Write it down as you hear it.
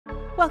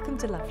Welcome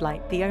to Love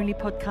Light, the only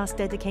podcast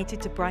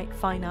dedicated to bright,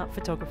 fine art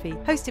photography.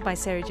 Hosted by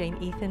Sarah Jane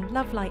Ethan,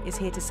 Love Light is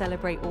here to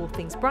celebrate all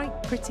things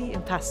bright, pretty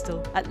and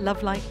pastel. At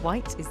Love Light,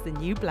 white is the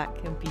new black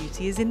and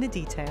beauty is in the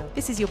detail.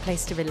 This is your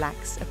place to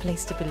relax, a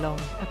place to belong,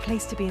 a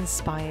place to be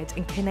inspired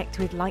and connect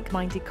with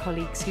like-minded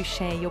colleagues who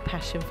share your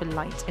passion for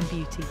light and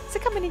beauty. So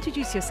come and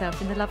introduce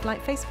yourself in the Love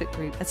Light Facebook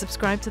group and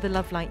subscribe to the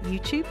Love Light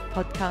YouTube,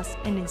 podcast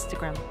and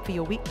Instagram for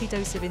your weekly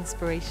dose of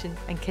inspiration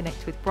and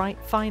connect with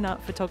bright, fine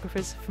art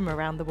photographers from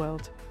around the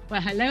world. Well,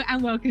 hello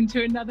and welcome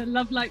to another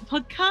Love Light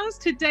podcast.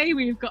 Today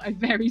we've got a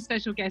very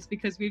special guest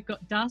because we've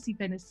got D'Arcy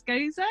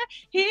Benincosa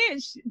here.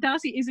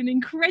 D'Arcy is an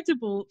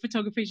incredible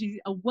photographer. She's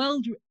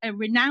a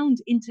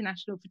renowned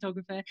international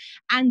photographer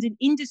and an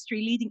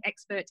industry-leading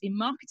expert in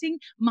marketing,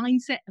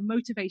 mindset and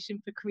motivation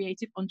for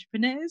creative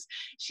entrepreneurs.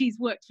 She's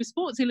worked for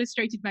Sports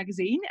Illustrated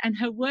magazine, and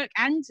her work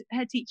and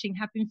her teaching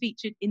have been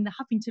featured in the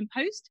Huffington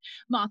Post,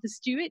 Martha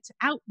Stewart,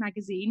 Out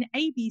magazine,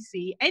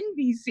 ABC,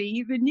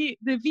 NBC,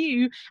 The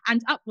View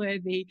and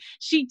Upworthy.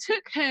 She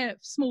took her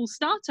small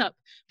startup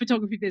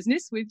photography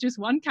business with just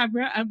one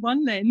camera and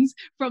one lens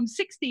from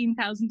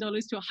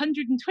 $16,000 to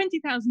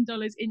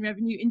 $120,000 in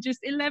revenue in just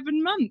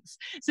 11 months.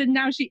 So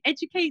now she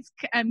educates,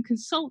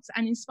 consults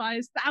and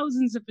inspires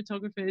thousands of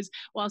photographers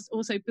whilst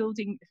also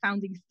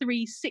founding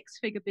 3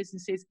 six-figure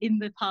businesses in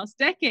the past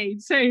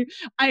decade. So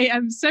I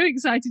am so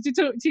excited to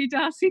talk to you,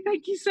 D'Arcy.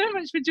 Thank you so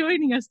much for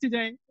joining us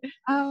today.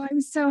 Oh,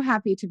 I'm so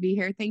happy to be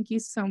here. Thank you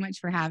so much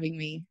for having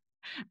me.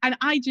 And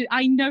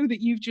I know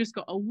that you've just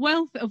got a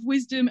wealth of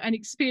wisdom and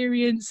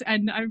experience,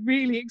 and I'm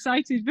really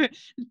excited. But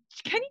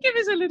can you give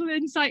us a little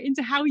insight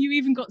into how you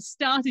even got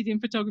started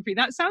in photography?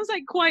 That sounds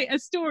like quite a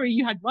story.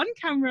 You had one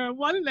camera,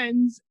 one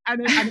lens,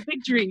 and a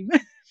big dream.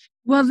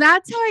 Well,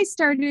 that's how I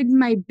started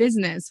my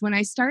business. When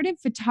I started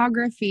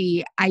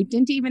photography, I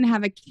didn't even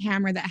have a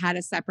camera that had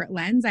a separate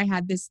lens. I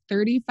had this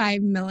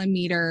 35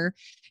 millimeter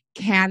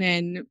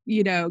Canon,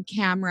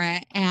 camera,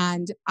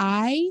 and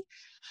I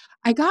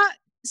got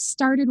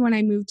started when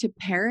I moved to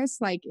Paris,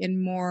 like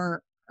in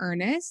more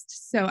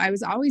earnest. So I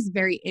was always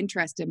very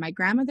interested. My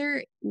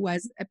grandmother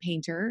was a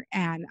painter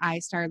and I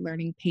started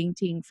learning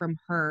painting from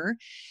her,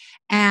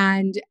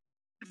 and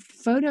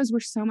photos were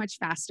so much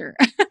faster.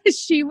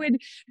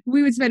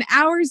 We would spend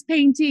hours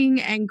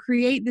painting and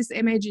create this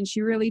image. And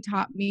she really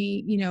taught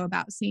me,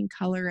 about seeing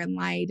color and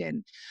light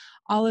and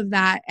all of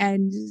that.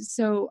 And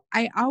so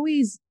I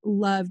always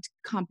loved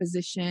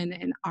composition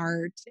and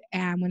art.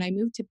 And when I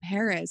moved to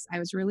Paris, I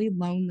was really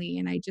lonely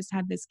and I just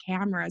had this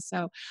camera.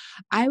 So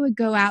I would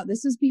go out.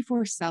 This was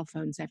before cell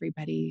phones,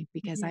 everybody,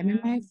 because I'm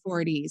in my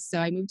 40s. So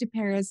I moved to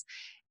Paris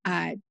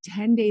 10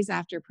 days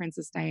after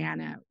Princess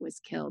Diana was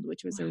killed,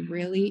 which was a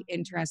really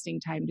interesting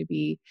time to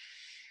be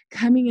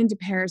coming into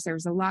Paris. There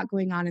was a lot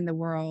going on in the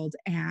world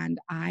and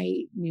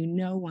I knew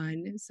no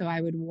one. So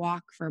I would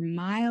walk for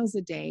miles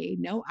a day,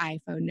 no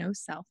iPhone, no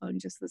cell phone,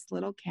 just this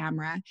little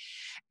camera.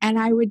 And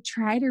I would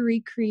try to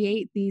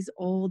recreate these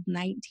old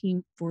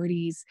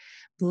 1940s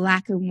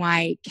black and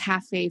white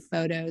cafe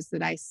photos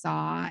that I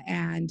saw.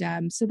 And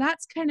so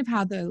that's kind of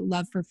how the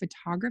love for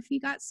photography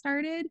got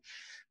started.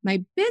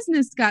 My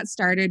business got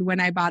started when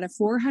I bought a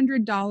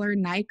 $400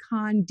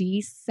 Nikon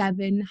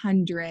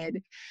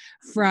D700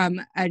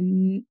 from a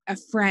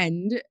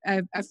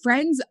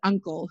friend's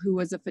uncle who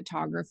was a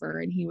photographer,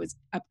 and he was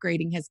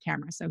upgrading his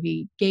camera. So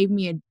he gave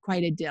me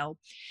quite a deal.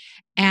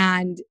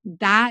 And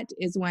that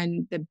is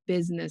when the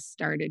business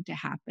started to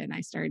happen.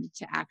 I started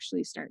to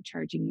actually start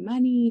charging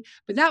money,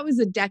 but that was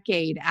a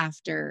decade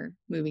after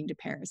moving to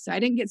Paris. So I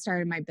didn't get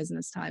started in my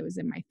business till I was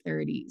in my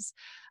 30s.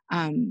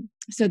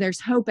 So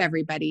there's hope,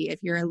 everybody.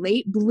 If you're a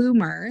late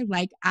bloomer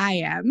like I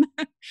am,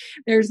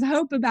 there's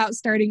hope about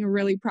starting a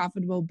really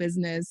profitable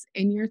business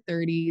in your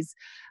 30s,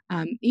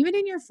 even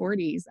in your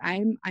 40s.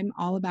 I'm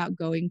all about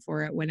going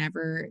for it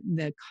whenever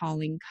the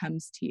calling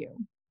comes to you.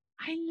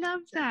 I love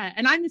that.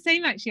 And I'm the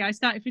same, actually. I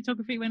started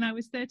photography when I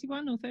was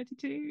 31 or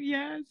 32.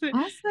 Yeah. So,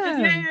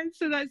 awesome. Yeah.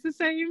 So that's the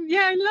same.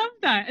 Yeah. I love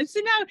that. And so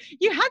now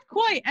you had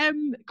quite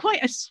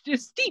a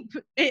steep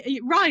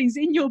rise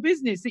in your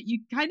business that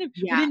you kind of,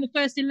 within the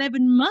first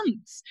 11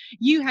 months,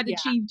 you had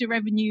achieved a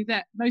revenue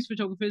that most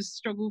photographers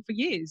struggle for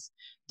years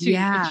to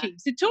achieve.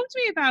 So talk to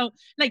me about,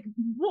 like,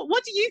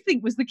 what do you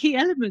think was the key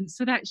elements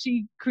that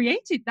actually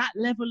created that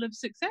level of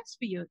success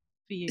for you?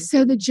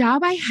 So the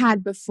job I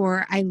had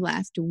before I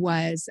left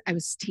was I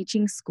was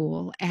teaching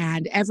school,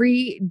 and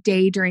every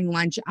day during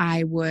lunch,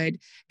 I would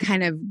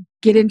kind of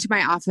get into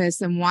my office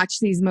and watch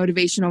these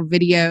motivational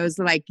videos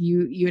like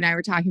you and I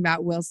were talking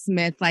about. Will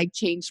Smith like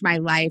changed my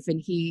life, and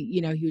he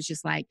was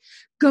just like,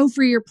 go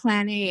for your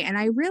plan A. And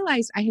I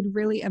realized I had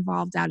really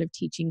evolved out of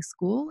teaching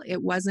school.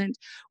 It wasn't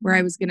where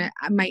I was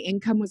my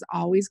income was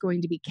always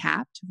going to be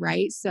capped,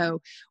 right?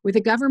 So with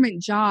a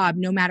government job,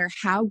 no matter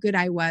how good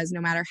I was,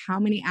 no matter how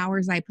many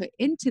hours I put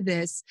into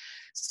this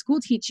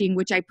school teaching,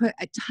 which I put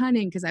a ton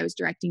in because I was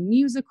directing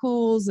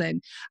musicals,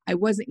 and I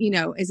wasn't,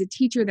 as a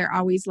teacher, they're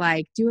always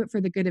like, do it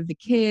for the good of the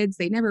kids.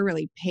 They never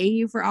really pay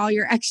you for all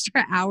your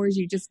extra hours.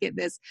 You just get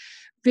this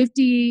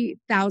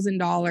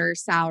 $50,000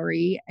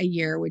 salary a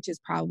year, which is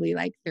probably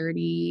like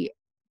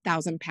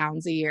 1,000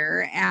 pounds a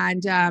year.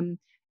 And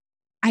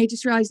I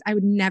just realized I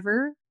would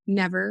never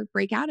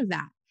break out of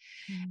that.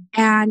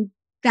 And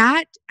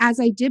that, as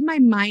I did my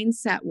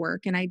mindset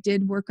work and I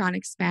did work on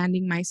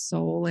expanding my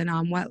soul and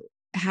on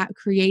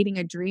creating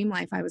a dream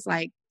life, I was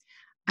like,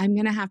 I'm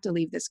going to have to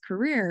leave this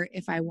career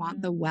if I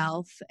want the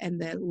wealth and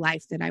the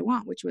life that I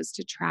want, which was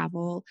to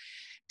travel,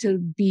 to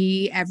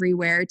be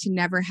everywhere, to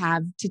never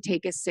have to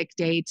take a sick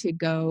day to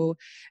go,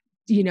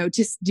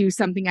 just do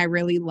something I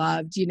really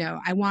loved.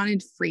 I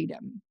wanted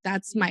freedom.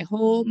 That's my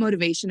whole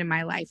motivation in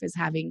my life, is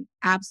having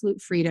absolute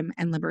freedom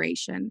and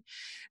liberation.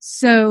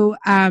 So,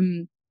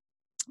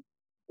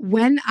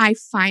 when I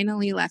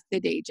finally left the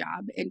day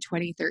job in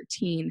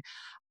 2013,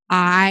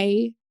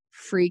 I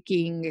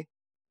freaking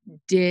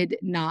did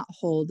not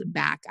hold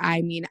back.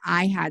 I mean,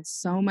 I had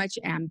so much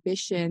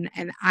ambition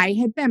and I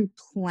had been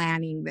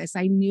planning this.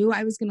 I knew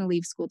I was going to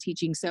leave school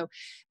teaching. So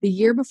the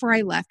year before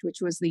I left,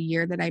 which was the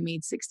year that I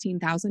made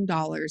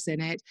 $16,000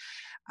 in it,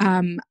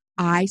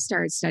 I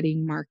started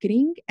studying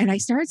marketing, and I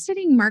started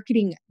studying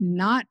marketing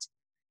not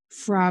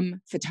from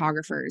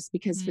photographers,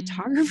 because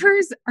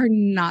photographers are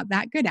not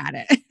that good at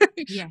it.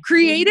 Yes,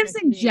 Creatives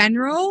in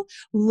general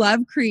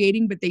love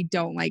creating, but they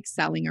don't like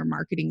selling or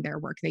marketing their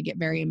work. They get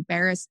very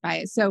embarrassed by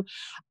it. So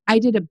I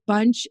did a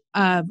bunch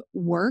of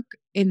work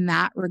in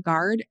that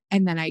regard.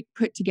 And then I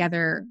put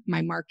together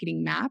my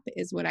marketing map,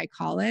 is what I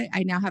call it.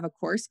 I now have a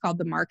course called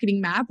the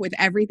marketing map with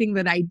everything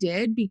that I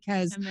did,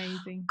 because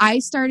I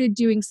started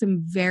doing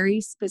some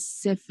very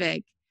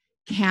specific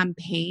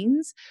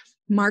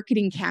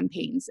marketing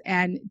campaigins.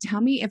 And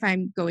tell me if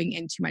I'm going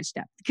into too much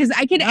depth, because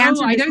I could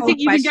answer. I don't think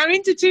you can go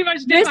into too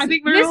much depth. I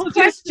think we're all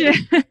question.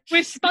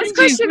 We're This sponges.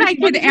 question I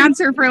could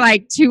answer for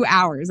like 2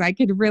 hours. I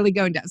could really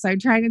go into depth. So I'm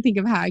trying to think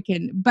of how I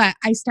can. But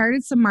I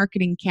started some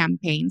marketing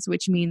campaigns,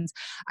 which means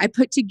I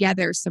put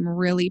together some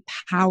really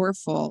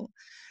powerful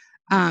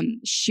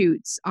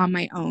shoots on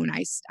my own.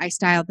 I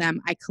styled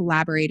them. I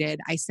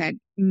collaborated. I sent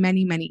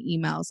many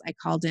emails. I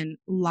called in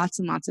lots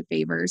and lots of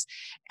favors,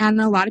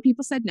 and a lot of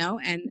people said no,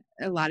 and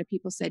a lot of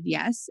people said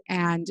yes.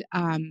 And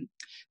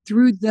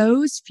through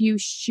those few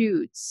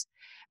shoots,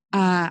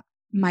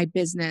 my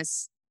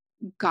business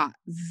got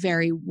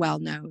very well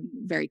known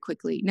very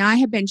quickly. Now, I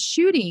have been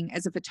shooting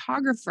as a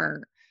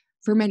photographer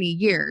for many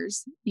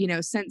years,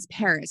 since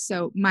Paris.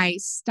 So my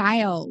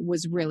style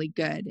was really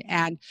good.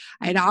 And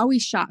I'd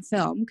always shot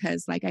film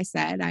because, like I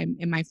said, I'm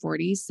in my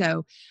 40s.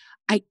 So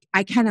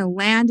I kind of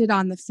landed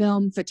on the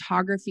film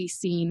photography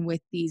scene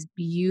with these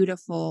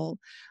beautiful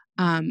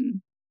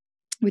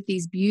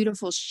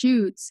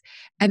shoots.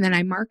 And then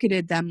I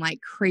marketed them like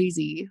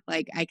crazy.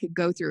 Like, I could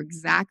go through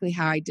exactly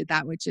how I did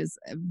that, which is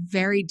a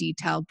very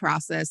detailed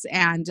process.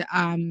 And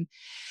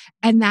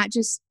that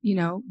just,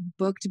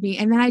 booked me.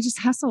 And then I just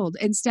hustled.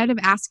 Instead of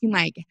asking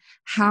like,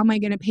 how am I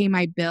going to pay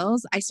my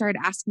bills? I started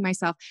asking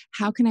myself,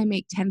 how can I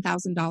make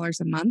 $10,000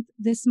 a month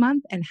this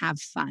month and have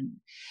fun?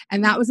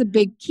 And that was a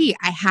big key.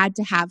 I had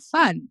to have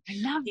fun. I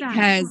love that.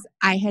 Because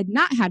I had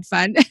not had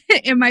fun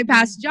in my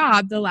past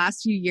job the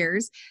last few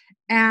years.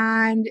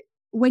 And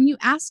when you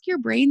ask your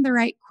brain the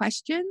right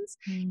questions,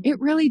 it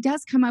really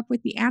does come up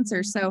with the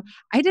answer. So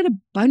I did a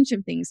bunch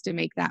of things to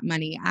make that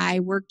money. I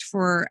worked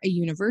for a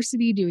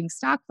university doing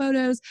stock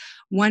photos.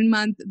 1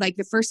 month, like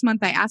the first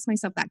month I asked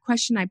myself that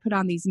question, I put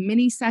on these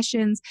mini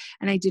sessions,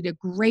 and I did a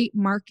great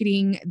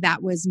marketing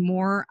that was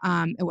more,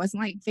 it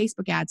wasn't like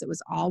Facebook ads. It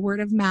was all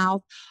word of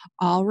mouth,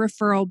 all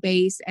referral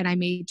based. And I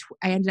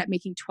ended up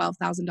making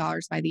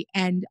 $12,000 by the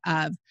end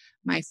of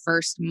my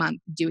first month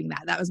doing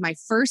that. That was my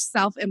first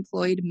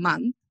self-employed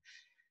month.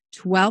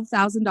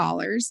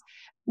 $12,000,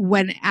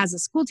 when as a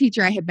school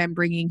teacher, I had been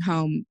bringing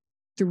home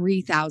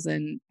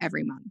 $3,000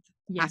 every month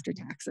after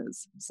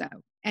taxes. So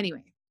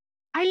anyway.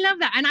 I love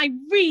that. And I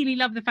really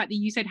love the fact that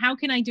you said, how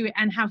can I do it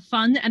and have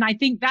fun? And I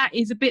think that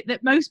is a bit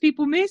that most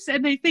people miss.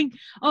 And they think,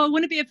 I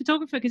want to be a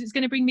photographer because it's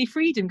going to bring me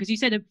freedom. Because you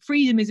said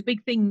freedom is a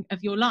big thing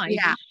of your life.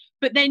 Yeah.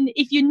 But then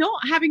if you're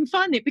not having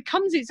fun, it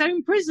becomes its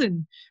own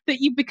prison,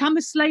 that you become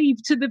a slave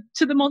to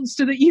the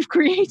monster that you've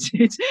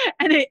created,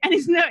 and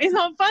it's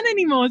not fun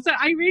anymore. So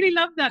I really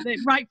love that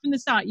right from the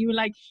start you were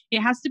like,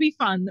 it has to be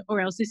fun, or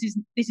else this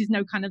is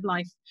no kind of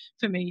life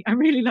for me. I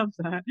really love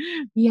that.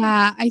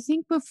 Yeah, I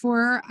think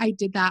before I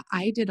did that,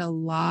 I did a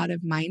lot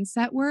of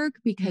mindset work,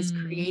 because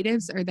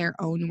creatives are their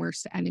own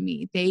worst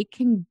enemy. They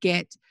can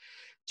get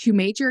to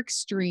major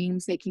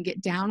extremes. They can get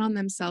down on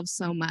themselves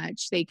so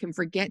much. They can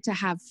forget to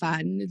have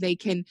fun. They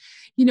can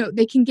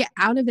get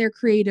out of their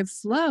creative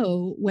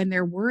flow when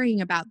they're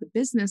worrying about the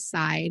business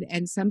side.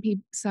 And some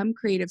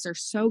creatives are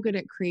so good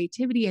at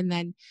creativity, and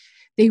then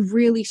they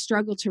really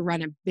struggle to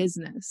run a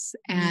business,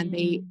 and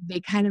they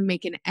kind of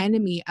make an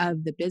enemy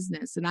of the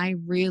business. And I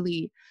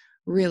really,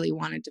 really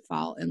wanted to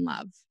fall in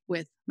love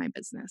with my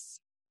business.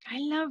 I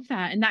love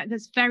that. And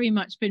that's very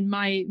much been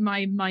my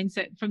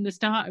mindset from the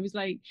start. I was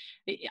like,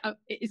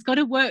 it's got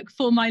to work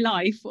for my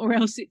life, or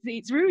else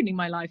it's ruining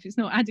my life. It's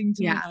not adding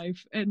to my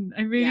life. And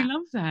I really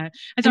love that.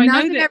 And so I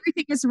know that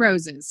everything is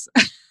roses.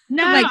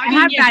 No, like, I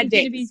have bad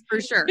days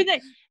for sure. But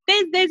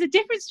there's a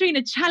difference between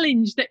a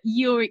challenge that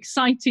you're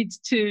excited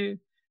to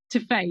to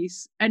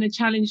face, and a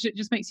challenge that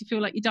just makes you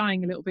feel like you're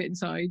dying a little bit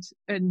inside.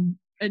 And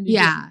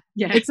Yeah.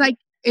 yeah. It's like,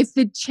 if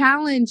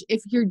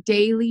you're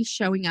daily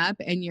showing up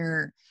and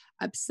you're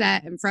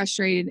upset and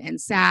frustrated and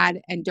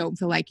sad and don't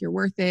feel like you're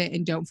worth it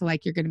and don't feel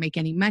like you're going to make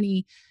any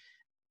money,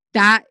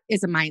 that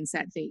is a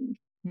mindset thing.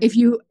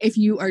 Mm-hmm. If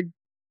you are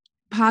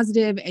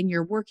positive and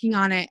you're working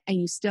on it and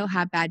you still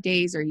have bad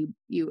days, or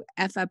you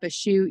F up a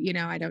shoot,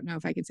 I don't know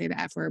if I can say the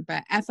F word,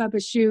 but F up a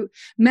shoot,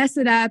 mess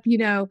it up,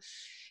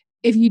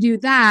 if you do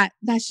that,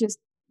 that's just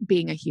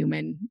being a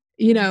human.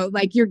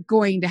 Like, you're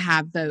going to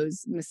have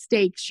those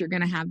mistakes, you're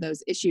going to have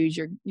those issues,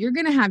 you're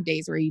going to have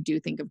days where you do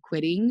think of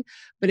quitting.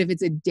 But if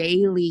it's a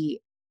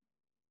daily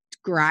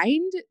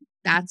grind,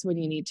 that's when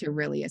you need to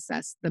really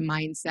assess the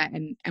mindset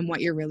and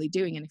what you're really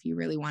doing, and if you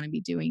really want to be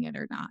doing it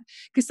or not.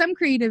 Because some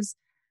creatives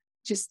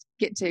just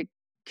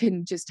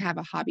can just have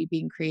a hobby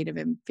being creative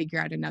and figure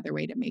out another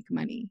way to make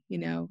money.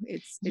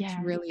 It's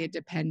really, it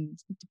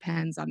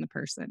depends on the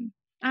person.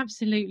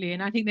 Absolutely.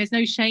 And I think there's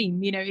no shame,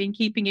 in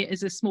keeping it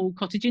as a small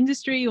cottage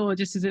industry, or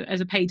just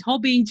as a paid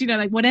hobby,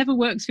 like whatever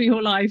works for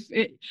your life,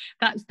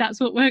 that's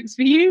what works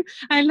for you.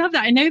 I love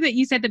that. I know that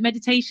you said that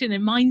meditation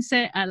and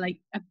mindset are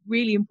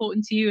really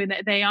important to you, and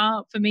that they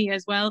are for me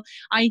as well.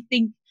 I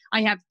think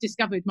I have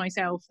discovered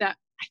myself that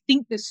I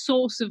think the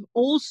source of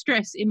all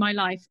stress in my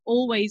life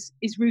always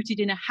is rooted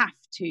in a have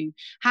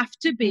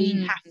to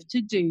be, have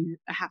to do,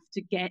 have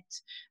to get,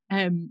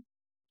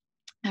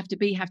 have to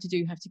be, have to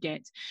do, have to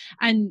get.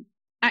 And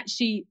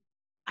actually,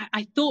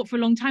 I thought for a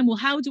long time, well,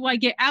 how do I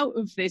get out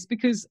of this?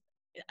 Because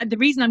the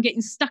reason I'm getting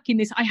stuck in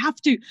this, I have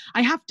to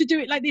do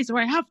it like this, or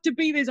I have to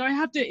be this, or I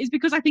have to, is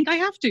because I think I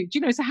have to.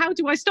 So how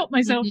do I stop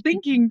myself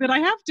thinking that I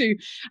have to?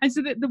 And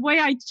so that the way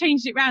I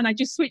changed it around, I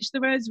just switched the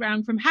words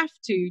around from have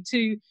to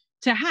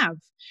have.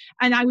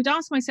 And I would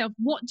ask myself,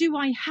 what do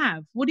I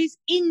have? What is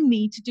in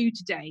me to do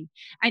today?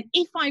 And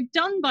if I've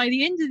done by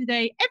the end of the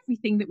day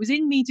everything that was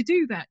in me to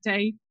do that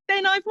day,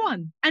 then I've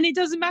won. And it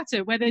doesn't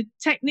matter whether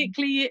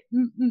technically it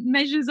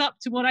measures up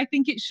to what I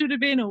think it should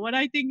have been, or what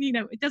I think,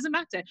 it doesn't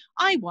matter.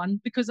 I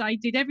won because I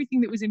did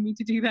everything that was in me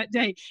to do that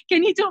day.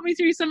 Can you talk me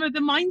through some of the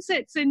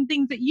mindsets and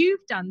things that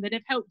you've done that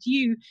have helped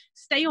you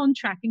stay on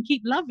track and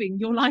keep loving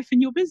your life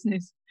and your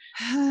business?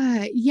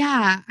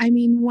 Yeah. I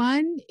mean,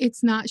 one,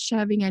 it's not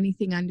shoving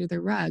anything under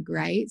the rug,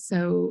 right?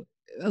 So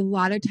a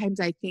lot of times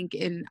I think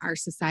in our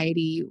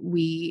society,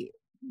 we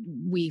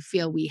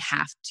feel we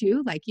have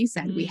to, like you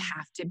said, we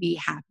have to be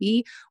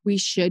happy. We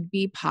should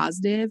be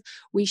positive.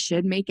 We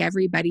should make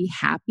everybody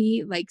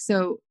happy.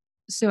 So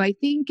I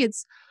think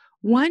it's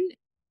one,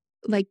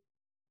 like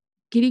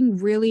getting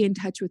really in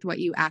touch with what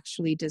you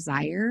actually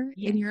desire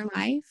in your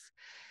life.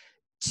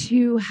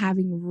 Two,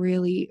 having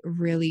really,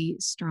 really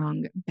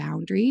strong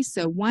boundaries.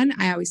 So one,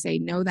 I always say,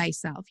 know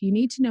thyself. You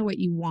need to know what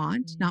you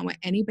want, not what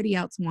anybody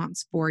else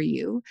wants for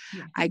you.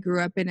 Yeah. I grew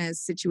up in a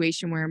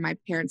situation where my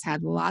parents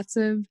had lots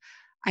of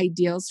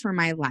ideals for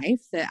my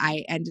life that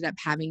I ended up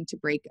having to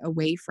break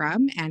away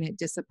from, and it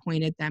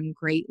disappointed them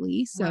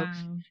greatly. So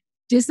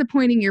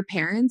disappointing your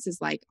parents is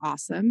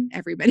awesome.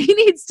 Everybody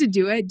needs to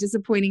do it.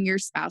 Disappointing your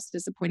spouse,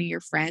 disappointing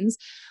your friends.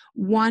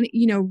 One,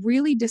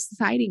 really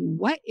deciding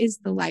what is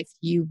the life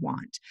you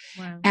want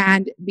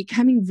and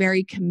becoming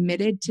very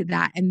committed to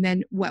that. And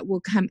then what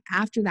will come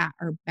after that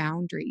are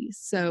boundaries.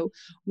 So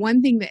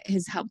one thing that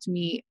has helped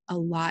me a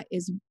lot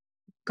is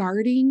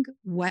guarding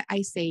what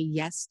I say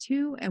yes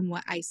to and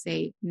what I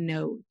say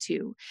no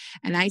to.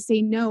 And I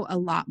say no a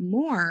lot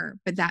more,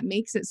 but that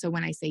makes it so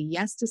when I say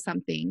yes to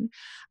something,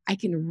 I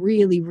can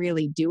really,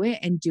 really do it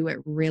and do it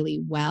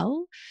really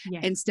well,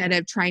 instead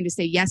of trying to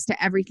say yes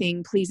to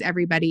everything, please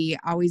everybody,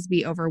 always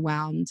be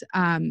overwhelmed.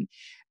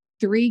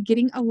 Three,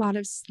 getting a lot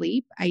of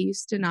sleep. I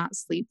used to not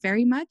sleep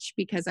very much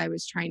because I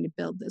was trying to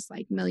build this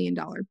 $1 million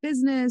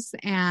business,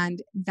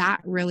 and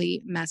that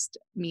really messed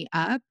me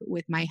up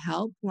with my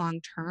health long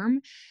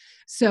term.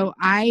 So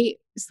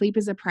sleep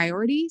is a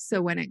priority.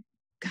 So when it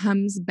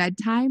comes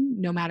bedtime,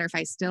 no matter if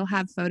I still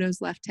have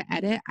photos left to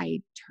edit,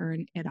 I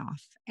turn it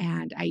off.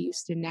 And I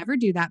used to never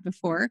do that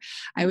before.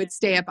 I would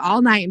stay up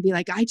all night and be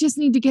like, I just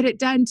need to get it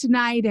done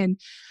tonight. And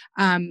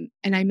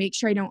I make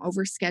sure I don't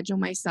overschedule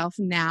myself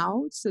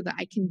now so that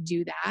I can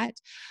do that.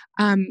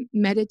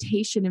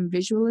 Meditation and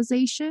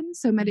visualization.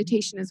 So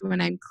meditation is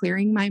when I'm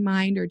clearing my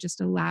mind or just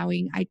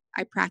allowing, I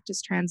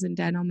practice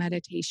transcendental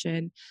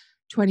meditation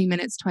 20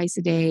 minutes twice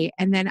a day.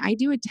 And then I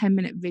do a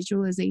 10-minute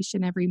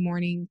visualization every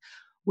morning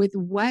with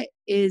what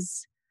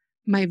is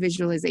my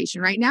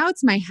visualization. Right now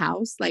it's my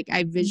house.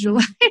 I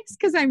visualize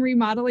because I'm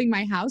remodeling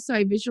my house. So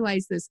I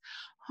visualize this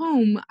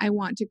home I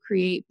want to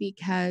create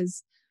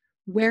because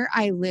where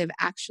I live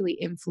actually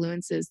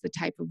influences the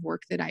type of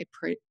work that I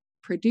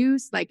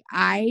produce.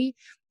 I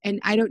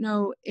don't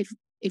know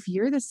if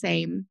you're the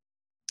same,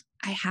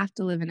 I have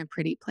to live in a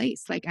pretty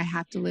place. I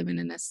have to live in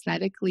an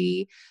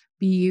aesthetically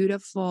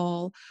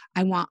beautiful.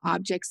 I want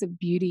objects of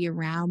beauty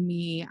around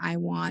me. I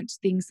want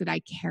things that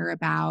I care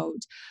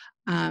about.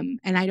 And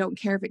I don't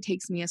care if it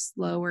takes me a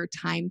slower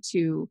time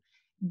to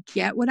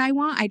get what I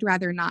want, I'd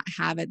rather not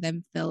have it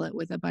than fill it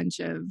with a bunch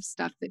of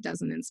stuff that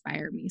doesn't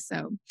inspire me.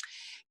 So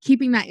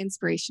keeping that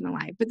inspiration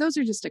alive. But those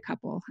are just a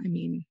couple. I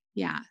mean,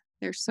 yeah,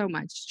 there's so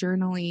much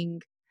journaling.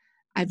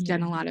 I've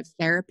done a lot of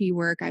therapy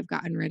work. I've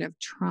gotten rid of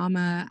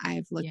trauma.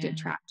 I've looked at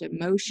trapped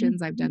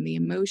emotions. I've done the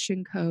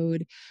emotion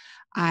code.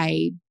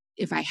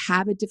 If I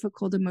have a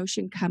difficult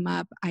emotion come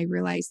up, I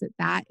realize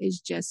that is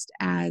just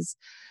as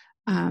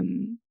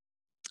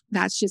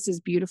that's just as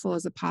beautiful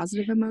as a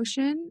positive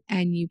emotion,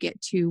 and you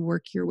get to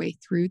work your way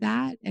through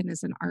that. And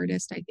as an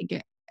artist, I think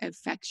it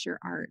affects your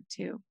art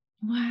too.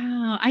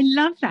 Wow, I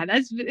love that.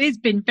 It's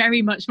been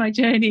very much my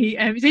journey.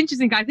 It's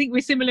interesting. I think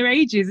we're similar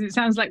ages. It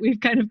sounds like we've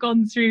kind of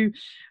gone through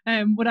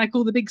what I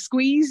call the big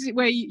squeeze,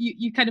 where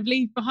you kind of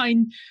leave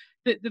behind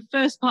the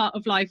first part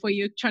of life where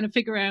you're trying to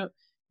figure out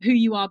who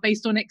you are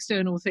based on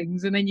external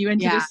things, and then you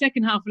enter the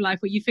second half of life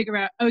where you figure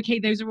out, okay,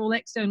 those are all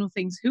external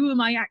things, who am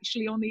I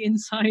actually on the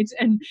inside?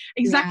 And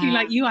exactly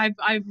like you, I've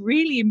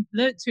really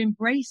learned to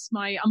embrace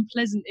my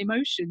unpleasant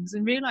emotions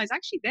and realize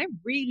actually they're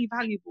really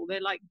valuable.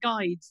 They're like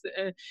guides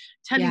that are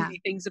telling me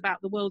things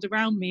about the world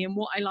around me and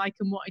what I like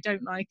and what I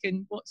don't like,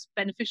 and what's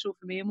beneficial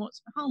for me and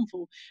what's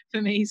harmful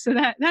for me. So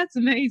that's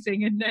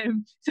amazing.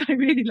 And so I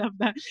really love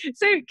that.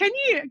 So can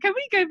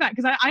we go back,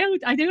 because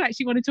I do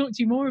actually want to talk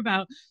to you more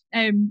about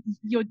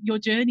your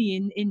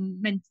journey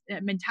in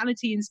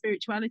mentality and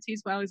spirituality,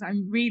 as well, as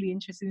I'm really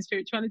interested in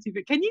spirituality.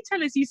 But can you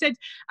tell us, you said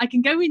I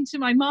can go into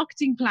my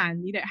marketing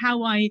plan,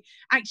 how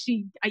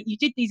you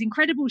did these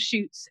incredible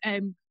shoots,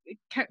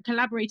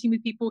 collaborating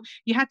with people.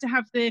 You had to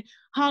have the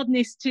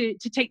hardness to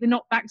take the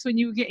knockbacks when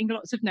you were getting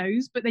lots of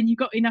no's, but then you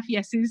got enough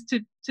yeses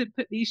to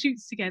put these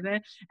shoots together,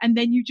 and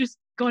then you just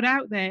got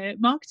out there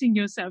marketing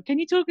yourself. Can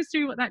you talk us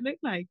through what that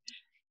looked like?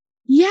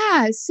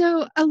 Yeah.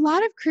 So a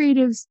lot of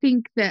creatives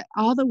think that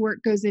all the work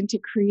goes into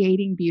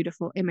creating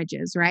beautiful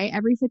images, right?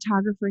 Every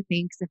photographer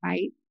thinks if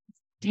I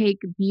take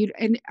beauty,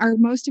 and are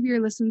most of your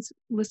listeners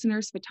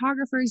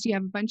photographers? Do you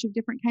have a bunch of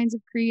different kinds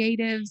of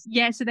creatives?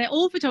 Yeah. So they're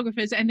all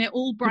photographers, and they're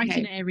all bright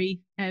and airy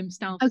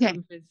style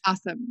photographers.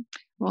 Awesome.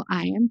 Well,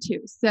 I am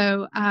too.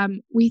 So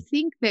we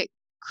think that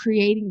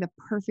creating the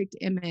perfect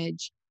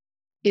image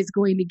is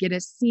going to get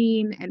us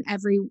seen, and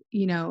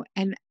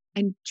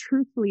and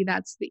truthfully,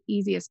 that's the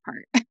easiest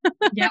part.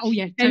 Yeah. Oh,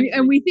 yeah. Totally.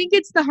 And we think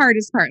it's the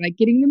hardest part, like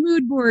getting the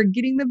mood board,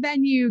 getting the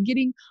venue,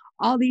 getting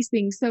all these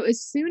things. So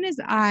as soon as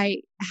I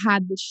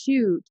had the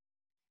shoot,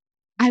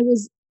 I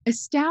was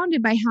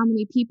astounded by how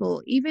many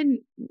people, even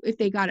if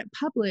they got it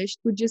published,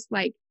 would just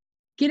like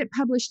get it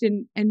published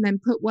and then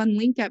put one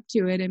link up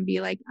to it and be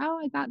like, oh,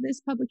 I got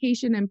this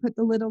publication, and put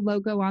the little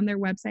logo on their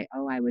website.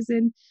 Oh, I was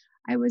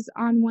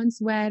on Once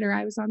Wed, or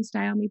I was on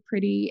Style Me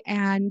Pretty.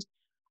 And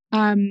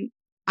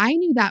I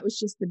knew that was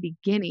just the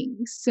beginning.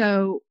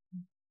 So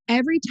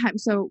every time,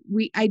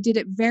 I did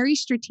it very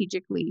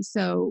strategically.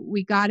 So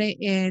we got it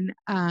in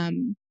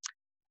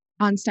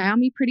on Style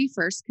Me Pretty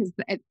first, because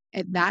at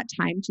that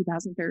time,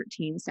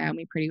 2013, Style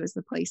Me Pretty was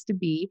the place to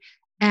be.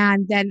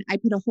 And then I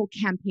put a whole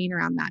campaign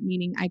around that,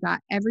 meaning I got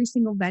every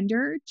single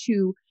vendor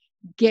to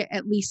get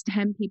at least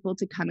 10 people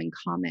to come and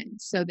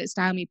comment, so that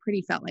Style Me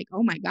Pretty felt like,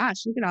 oh my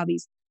gosh, look at all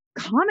these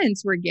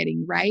comments we're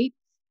getting, right?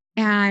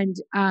 And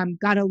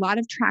got a lot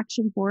of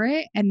traction for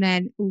it, and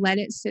then let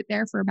it sit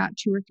there for about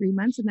 2 or 3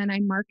 months. And then I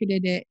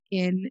marketed it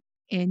in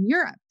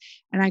Europe,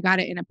 and I got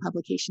it in a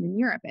publication in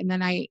Europe. And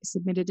then I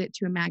submitted it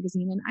to a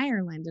magazine in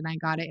Ireland, and I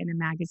got it in a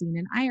magazine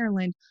in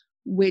Ireland,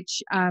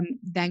 which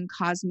then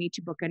caused me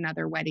to book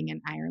another wedding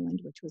in Ireland,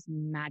 which was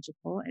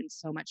magical and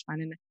so much fun.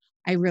 And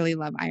I really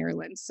love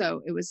Ireland.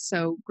 So it was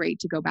so great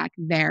to go back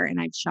there, and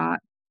I've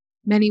shot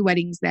many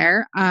weddings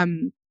there.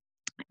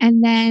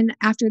 And then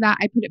after that,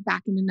 I put it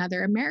back in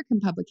another American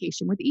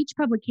publication. With each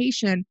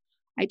publication,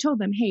 I told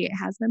them, hey, it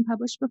has been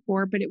published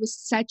before, but it was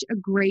such a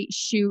great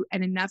shoot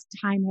and enough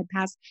time had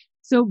passed.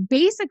 So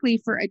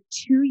basically for a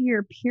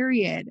 2-year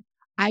period,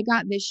 I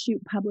got this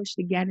shoot published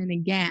again and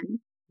again.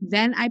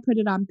 Then I put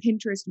it on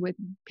Pinterest with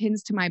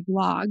pins to my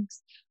blogs,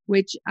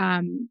 which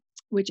I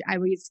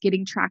was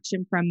getting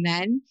traction from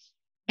then.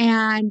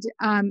 And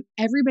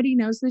everybody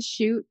knows the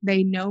shoot.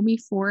 They know me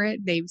for it.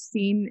 They've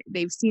seen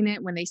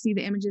it. When they see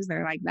the images,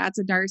 they're like, that's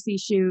a D'Arcy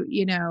shoot,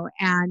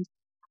 and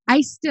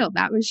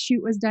that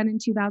shoot was done in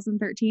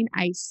 2013.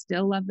 I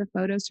still love the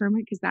photos from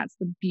it, because that's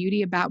the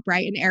beauty about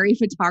bright and airy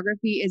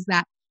photography, is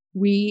that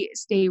we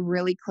stay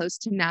really close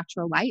to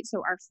natural light.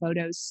 So our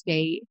photos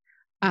stay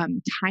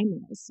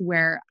timeless,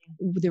 where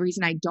the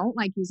reason I don't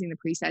like using the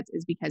presets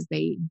is because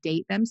they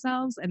date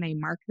themselves and they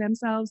mark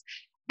themselves.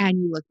 And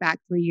you look back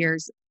 3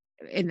 years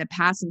in the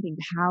past and think,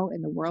 how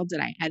in the world did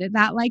I edit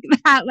that like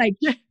that? Like,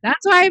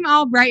 that's why I'm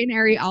all bright and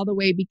airy all the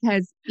way,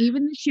 because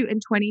even the shoot in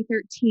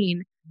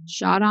 2013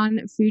 shot on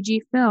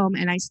Fuji film,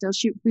 and I still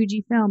shoot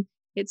Fuji film,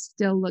 it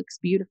still looks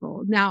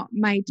beautiful. Now,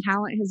 my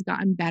talent has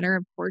gotten better,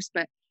 of course,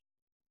 but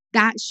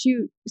that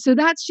shoot, so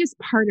that's just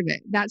part of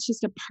it. That's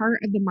just a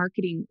part of the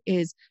marketing,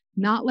 is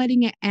not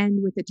letting it end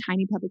with a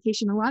tiny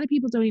publication. A lot of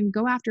people don't even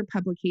go after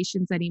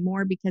publications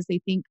anymore, because they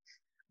think,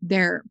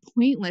 they're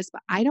pointless,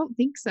 but I don't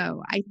think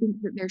so. I think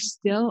that there's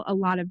still a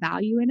lot of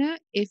value in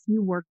it if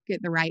you work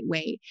it the right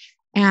way.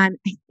 And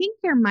I think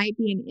there might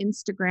be an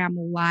Instagram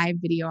live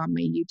video on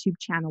my YouTube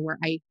channel where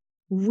I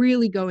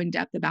really go in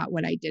depth about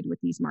what I did with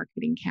these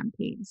marketing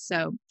campaigns.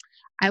 So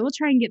I will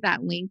try and get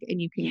that link,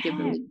 and you can give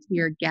the link to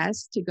your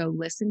guests to go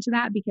listen to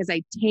that, because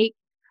I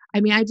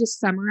just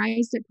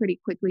summarized it pretty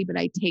quickly, but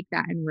I take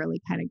that and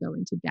really kind of go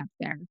into depth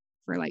there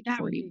for like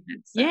 40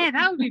 minutes. So. Yeah,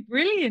 that would be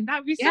brilliant. That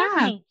would be so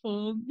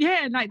helpful.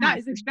 Yeah, like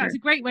that's a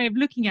great way of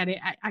looking at it.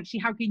 Actually,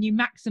 how can you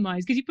maximize?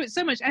 Because you put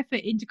so much effort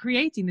into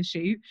creating the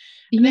shoot.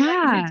 And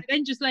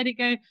then just let it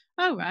go.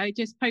 Oh, right,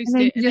 just post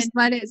it. And just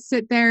let it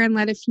sit there and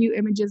let a few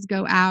images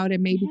go out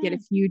and maybe get a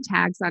few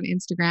tags on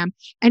Instagram.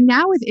 And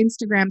now with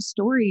Instagram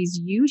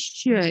stories, you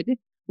should,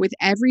 with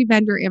every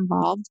vendor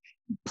involved,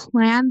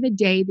 plan the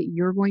day that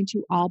you're going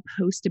to all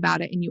post about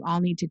it, and you all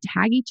need to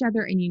tag each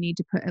other, and you need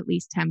to put at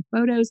least 10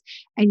 photos,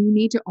 and you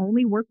need to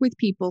only work with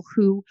people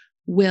who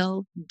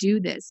will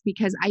do this.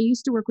 Because I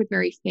used to work with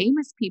very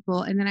famous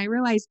people, and then I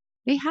realized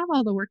they have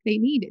all the work they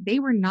need. They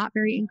were not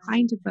very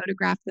inclined to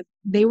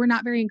they were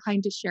not very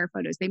inclined to share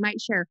photos. They might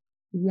share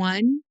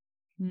one.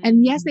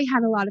 And yes, they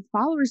had a lot of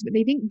followers, but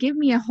they didn't give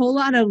me a whole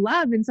lot of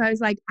love. And so I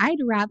was like, I'd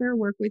rather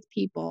work with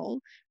people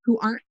who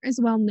aren't as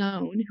well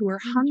known, who are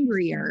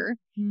hungrier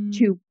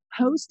to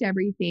post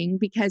everything.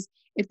 Because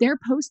if they're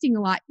posting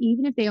a lot,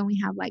 even if they only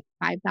have like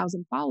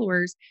 5,000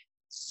 followers,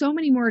 so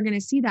many more are going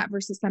to see that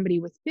versus somebody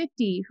with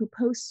 50 who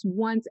posts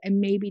once and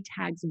maybe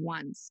tags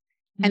once.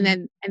 And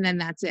then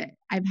that's it.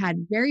 I've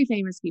had very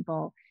famous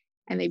people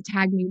and they've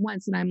tagged me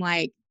once, and I'm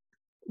like,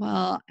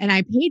 well, and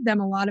I paid them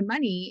a lot of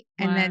money,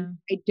 and then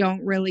I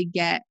don't really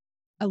get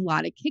a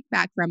lot of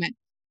kickback from it.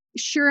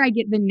 Sure, I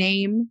get the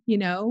name,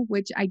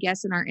 which I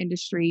guess in our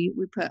industry,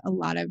 we put a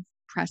lot of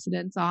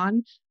precedence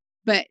on.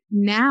 But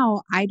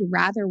now I'd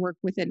rather work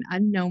with an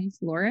unknown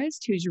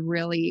florist who's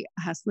really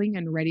hustling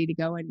and ready to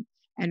go and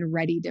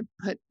ready to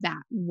put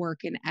that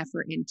work and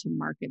effort into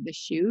market the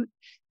shoot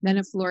than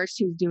a florist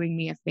who's doing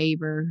me a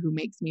favor, who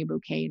makes me a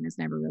bouquet and is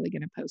never really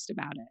going to post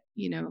about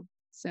it,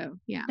 So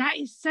yeah, that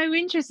is so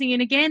interesting.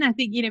 And again, I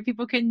think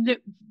people can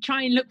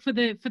try and look for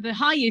the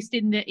highest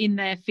in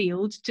their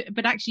field.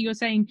 But actually, you're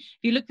saying if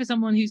you look for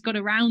someone who's got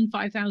around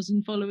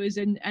 5,000 followers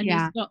and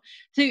has got.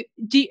 So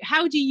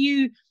how do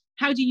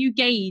you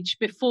gauge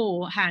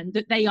beforehand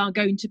that they are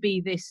going to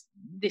be this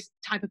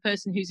type of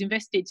person who's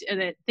invested? Are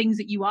there things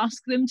that you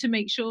ask them to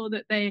make sure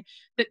that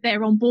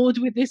they're on board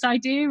with this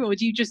idea, or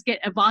do you just get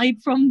a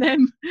vibe from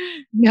them?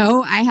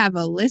 No, I have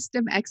a list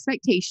of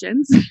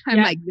expectations. I'm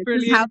like,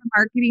 this is how the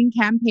marketing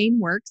campaign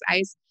works.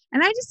 I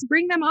just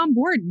bring them on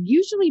board.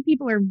 Usually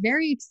people are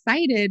very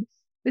excited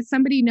that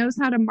somebody knows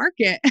how to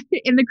market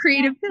in the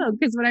creative field,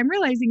 because what I'm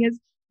realizing is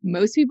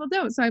most people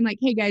don't. So I'm like,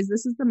 hey guys,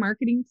 this is the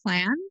marketing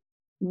plan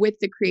with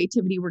the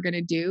creativity we're going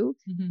to do.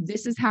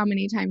 This is how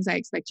many times I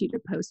expect you to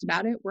post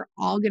about it. We're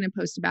all going to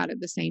post about it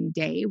the same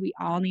day. We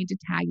all need to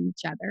tag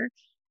each other.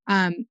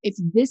 If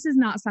this is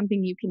not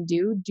something you can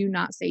do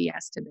not say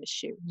yes to this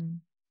shoot.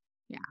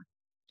 Yeah.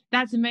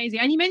 That's amazing.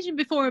 And you mentioned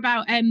before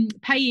about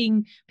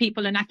paying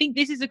people. And I think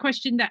this is a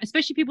question that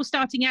especially people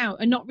starting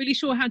out are not really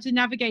sure how to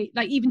navigate,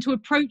 like even to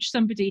approach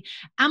somebody.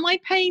 Am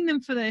I paying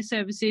them for their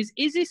services?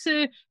 Is this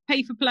a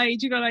pay for play?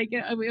 Do you go like,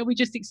 are we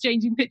just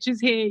exchanging pictures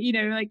here?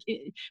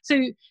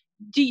 So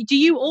do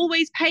you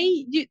always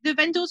pay the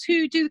vendors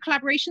who do the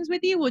collaborations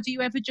with you, or do you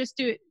ever just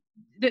do it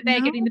that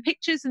they're getting the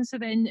pictures and so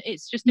then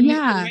it's just a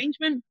mutual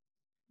arrangement?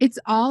 It's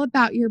all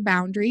about your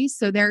boundaries.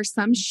 So there are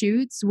some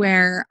shoots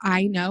where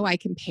I know I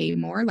can pay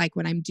more, like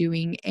when I'm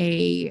doing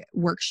a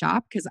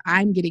workshop, because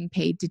I'm getting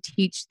paid to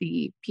teach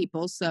the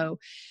people. So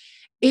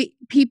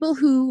people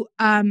who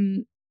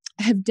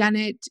have done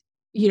it,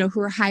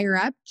 who are higher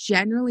up,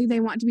 generally they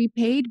want to be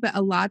paid. But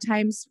a lot of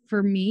times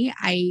for me,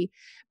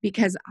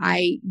 because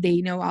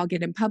they know I'll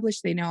get them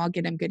published, they know I'll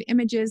get them good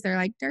images. They're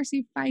like,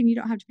 D'Arcy, fine, you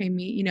don't have to pay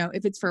me.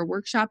 If it's for a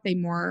workshop,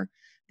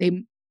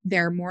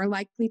 they're more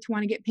likely to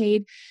want to get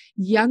paid.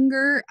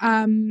 Younger,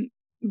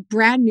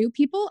 brand new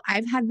people,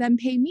 I've had them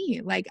pay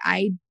me. Like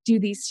I do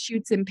these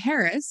shoots in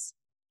Paris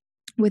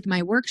with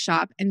my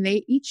workshop, and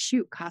each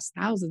shoot costs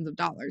thousands of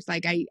dollars.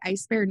 Like I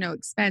spare no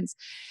expense.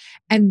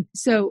 And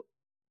so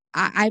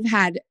I've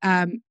had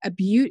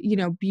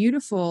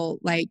beautiful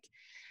like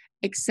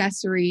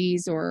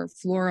accessories or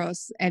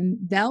florals, and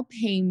they'll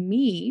pay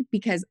me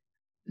because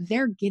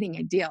they're getting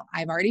a deal.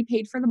 I've already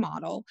paid for the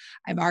model.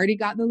 I've already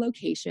got the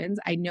locations.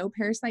 I know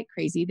Paris like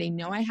crazy. They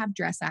know I have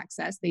dress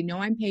access. They know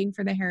I'm paying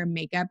for the hair and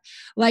makeup.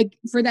 Like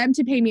for them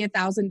to pay me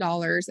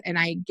 $1,000 and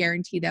I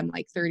guarantee them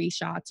like 30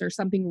 shots or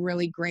something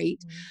really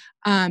great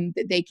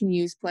that they can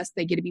use. Plus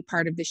they get to be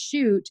part of the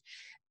shoot.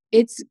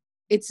 It's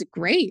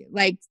great.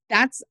 Like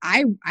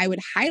I would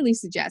highly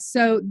suggest.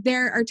 So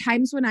there are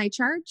times when I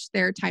charge.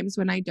 There are times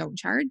when I don't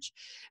charge.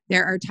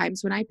 There are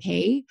times when I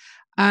pay.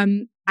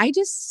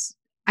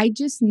 I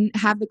just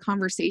have the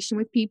conversation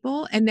with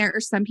people, and there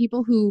are some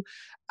people who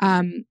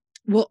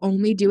will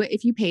only do it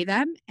if you pay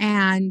them.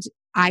 And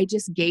I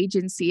just gauge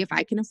and see if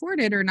I can afford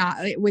it or not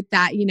with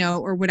that, you know,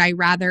 or would I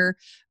rather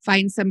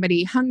find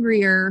somebody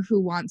hungrier who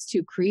wants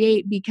to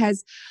create?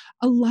 Because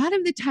a lot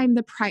of the time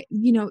the price,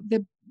 you know,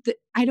 the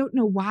I don't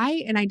know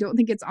why, and I don't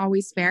think it's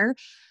always fair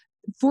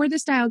for the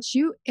styled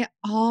shoot, it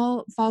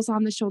all falls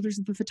on the shoulders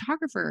of the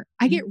photographer.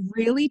 I get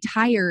really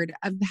tired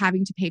of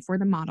having to pay for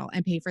the model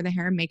and pay for the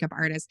hair and makeup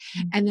artist.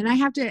 And then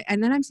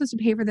I'm supposed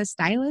to pay for the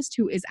stylist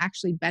who is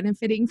actually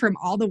benefiting from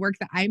all the work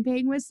that I'm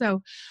paying with.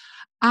 So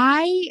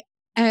I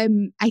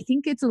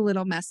think it's a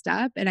little messed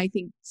up, and I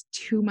think it's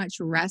too much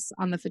rests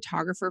on the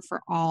photographer for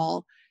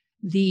all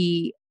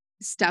the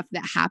stuff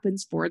that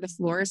happens for the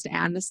florist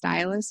and the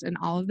stylist and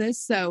all of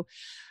this. So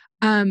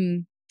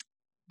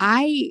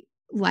I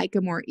like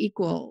a more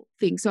equal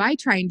thing. So I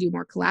try and do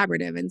more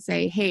collaborative and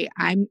say, hey,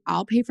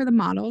 I'll pay for the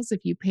models.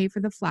 If you pay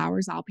for the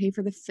flowers, I'll pay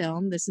for the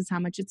film. This is how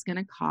much it's going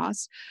to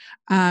cost.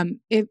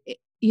 If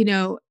you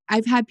know,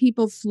 I've had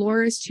people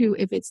florists who,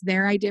 if it's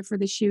their idea for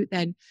the shoot,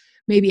 then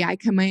maybe I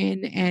come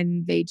in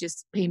and they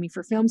just pay me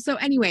for film. So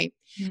anyway,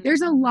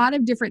 there's a lot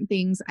of different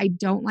things. I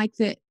don't like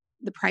that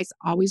the price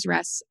always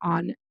rests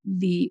on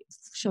the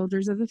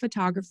shoulders of the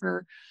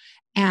photographer.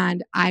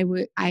 And I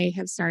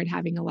have started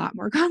having a lot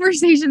more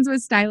conversations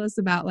with stylists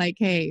about like,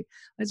 hey,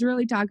 let's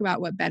really talk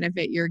about what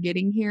benefit you're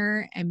getting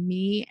here and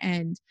me.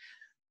 And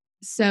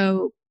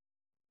so,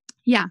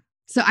 yeah.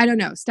 So I don't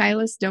know,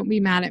 stylists, don't be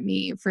mad at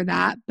me for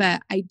that.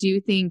 But I do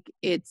think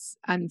it's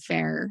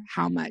unfair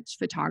how much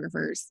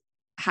photographers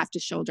have to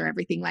shoulder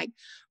everything. Like,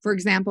 for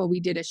example, we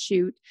did a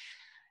shoot,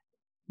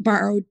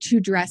 borrowed 2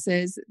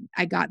 dresses.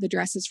 I got the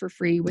dresses for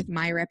free with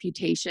my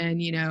reputation,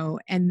 you know,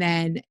 and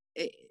then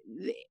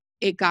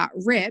it got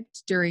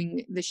ripped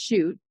during the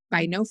shoot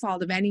by no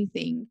fault of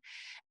anything.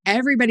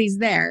 Everybody's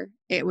there.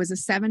 It was a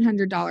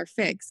 $700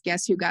 fix.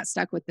 Guess who got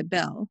stuck with the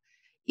bill?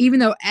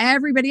 Even though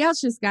everybody else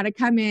just got to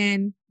come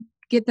in,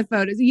 get the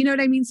photos. You know what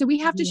I mean? So we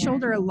have to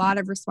shoulder a lot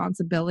of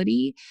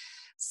responsibility.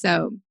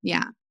 So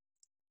yeah,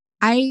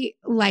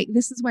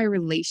 this is why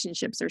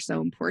relationships are so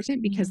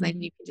important, because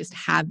then you can just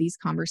have these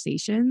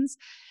conversations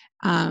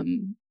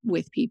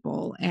with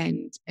people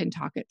and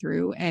talk it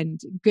through,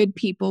 and good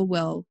people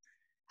will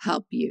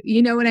help you.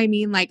 You know what I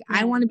mean? Like,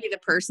 I want to be the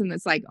person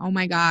that's like, oh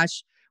my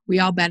gosh, we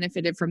all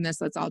benefited from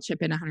this. Let's all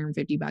chip in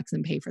 $150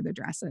 and pay for the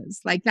dresses.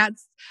 Like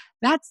that's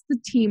the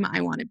team I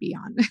want to be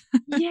on.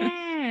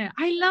 Yeah,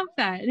 I love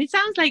that. And it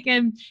sounds like,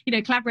 you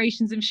know,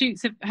 collaborations and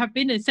shoots have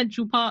been a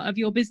central part of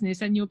your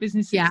business and your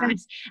business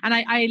success. And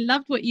I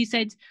loved what you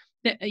said,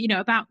 that, you know,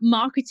 about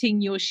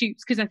marketing your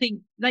shoots, because I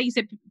think, like you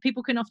said,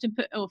 people can often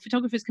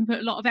photographers can put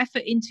a lot of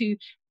effort into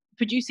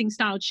producing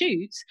styled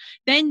shoots,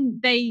 then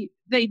they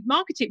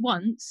market it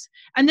once,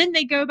 and then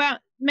they go about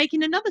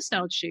making another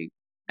styled shoot,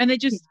 and they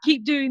just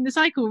keep doing the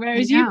cycle.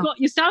 Whereas you've got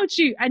your styled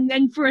shoot, and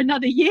then for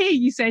another year,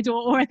 you said,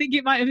 or I think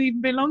it might have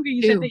even been longer,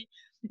 you said that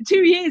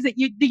 2 years that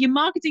you're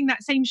marketing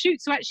that same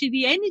shoot. So actually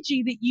the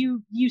energy that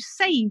you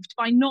saved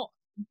by not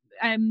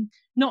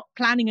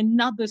planning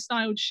another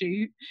styled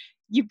shoot,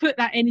 you put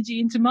that energy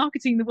into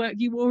marketing the work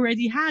you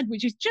already had,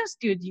 which is just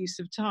good use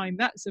of time.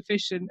 That's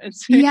efficient. And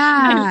so,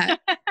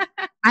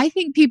 I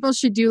think people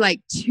should do like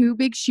 2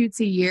 big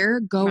shoots a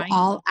year, go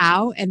all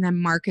out, and then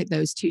market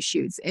those 2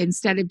 shoots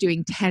instead of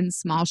doing 10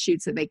 small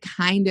shoots that they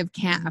kind of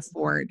can't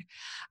afford.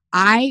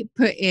 I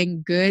put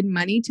in good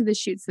money to the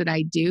shoots that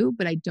I do,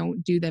 but I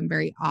don't do them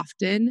very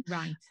often.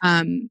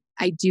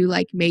 I do,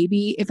 like,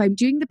 maybe if I'm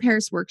doing the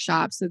Paris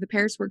workshop. So the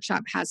Paris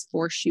workshop has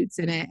 4 shoots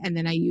in it. And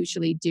then I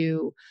usually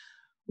do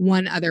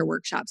 1 other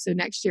workshop. So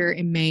next year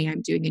in May,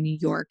 I'm doing a New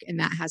York, and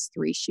that has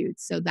 3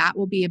 shoots. So that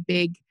will be a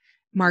big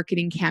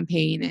marketing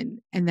campaign.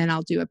 And then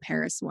I'll do a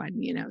Paris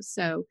one, you know?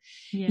 So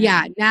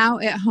now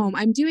at home,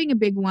 I'm doing a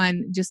big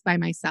one just by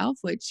myself,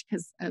 which,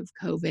 because of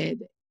COVID,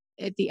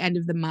 at the end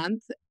of the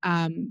month.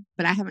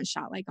 But I haven't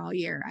shot like all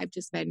year. I've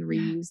just been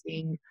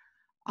reusing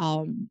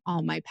all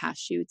my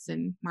past shoots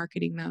and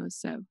marketing those.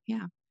 So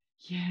yeah.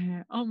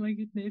 Oh my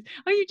goodness.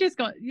 Oh, you just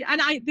got,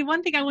 and the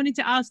one thing I wanted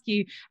to ask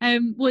you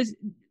was,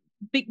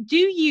 do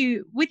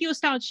you, with your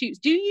styled shoots,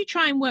 do you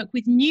try and work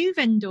with new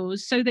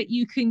vendors so that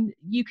you can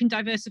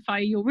diversify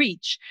your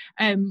reach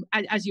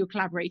as you're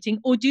collaborating,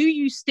 or do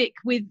you stick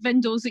with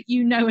vendors that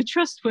you know are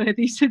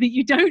trustworthy so that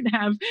you don't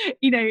have,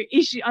 you know,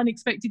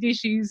 unexpected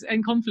issues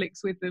and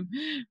conflicts with them?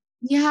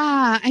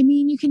 Yeah, I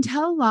mean, you can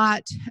tell a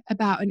lot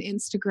about an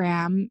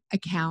Instagram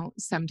account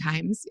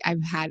sometimes. I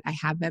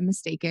have been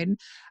mistaken.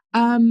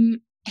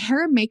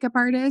 Hair and makeup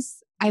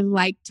artists, I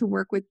like to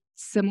work with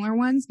similar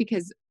ones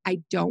because I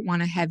don't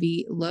want a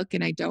heavy look,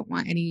 and I don't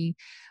want any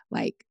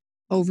like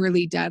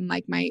overly done.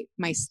 Like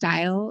my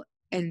style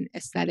and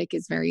aesthetic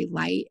is very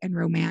light and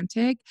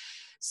romantic.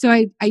 So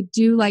I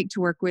do like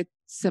to work with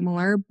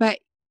similar, but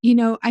you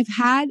know, I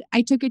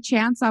took a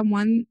chance on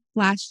one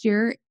last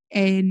year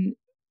in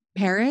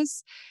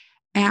Paris,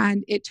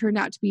 and it turned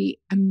out to be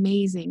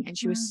amazing. And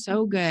she was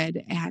so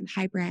good. And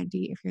hi,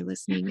 Brandy, if you're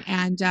listening.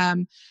 And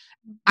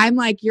I'm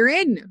like, you're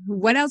in.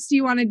 What else do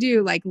you want to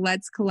do? Like,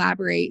 let's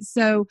collaborate.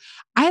 So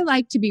I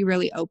like to be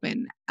really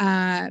open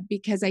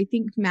because I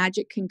think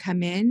magic can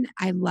come in.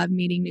 I love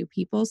meeting new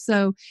people.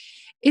 So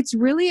it's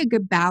really a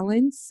good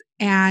balance.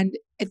 And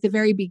at the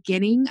very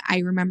beginning, I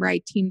remember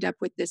I teamed up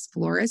with this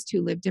florist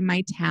who lived in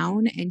my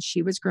town, and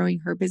she was growing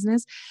her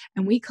business.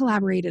 And we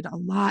collaborated a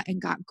lot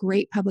and got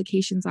great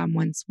publications on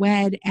Once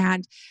Wed.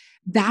 And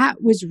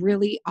that was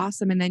really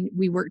awesome. And then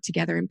we worked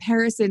together in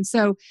Paris. And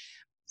so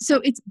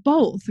it's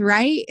both,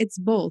 right? It's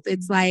both.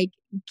 It's like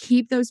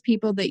keep those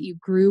people that you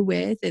grew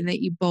with and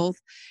that you both,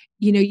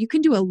 you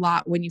can do a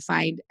lot when you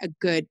find a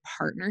good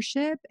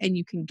partnership and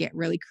you can get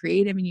really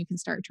creative and you can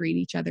start to read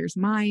each other's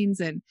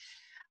minds. And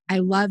I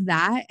love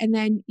that. And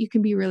then you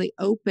can be really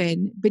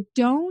open, but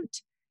don't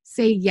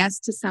say yes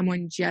to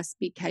someone just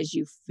because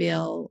you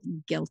feel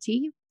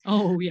guilty.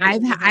 Oh, yeah.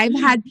 I've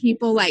had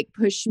people like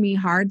push me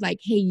hard, like,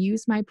 hey,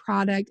 use my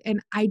product.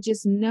 And I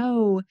just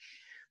know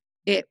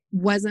it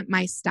wasn't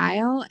my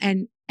style.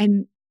 And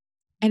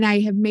I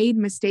have made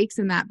mistakes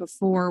in that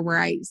before where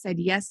I said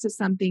yes to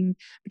something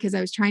because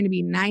I was trying to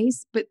be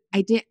nice, but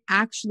I didn't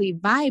actually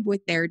vibe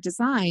with their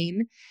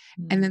design.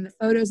 And then the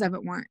photos of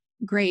it weren't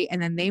great.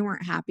 And then they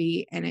weren't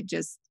happy. And it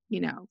just,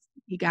 you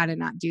got to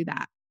not do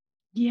that.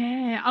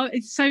 Yeah. Oh,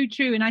 it's so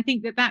true. And I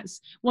think that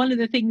that's one of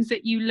the things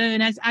that you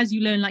learn as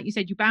you learn, like you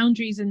said, your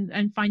boundaries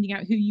and finding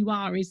out who you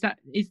are is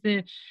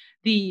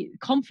the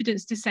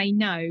confidence to say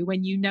no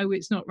when you know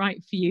it's not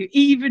right for you,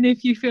 even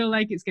if you feel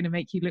like it's going to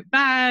make you look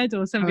bad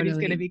or somebody's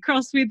going to be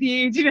cross with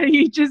you.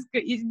 You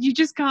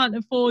just can't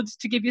afford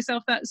to give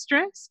yourself that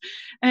stress.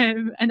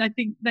 And I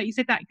think that you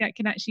said that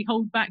can actually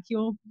hold back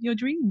your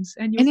dreams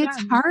and your plans.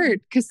 It's hard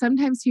because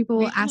sometimes people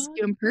will ask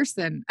you in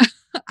person.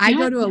 I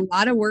go to a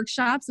lot of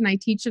workshops and I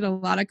teach at a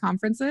lot of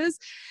conferences,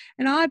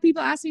 and I'll have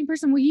people ask me in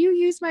person, will you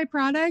use my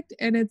product?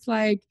 And it's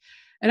like,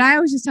 and I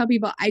always just tell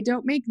people, I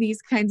don't make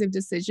these kinds of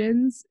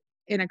decisions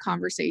in a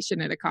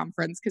conversation at a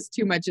conference because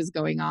too much is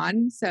going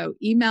on. So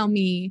email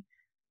me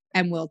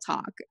and we'll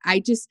talk.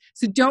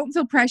 So don't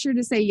feel pressure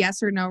to say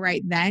yes or no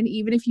right then,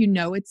 even if you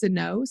know it's a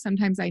no.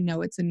 Sometimes I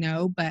know it's a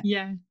no, but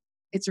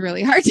it's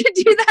really hard to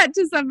do that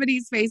to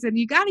somebody's face, and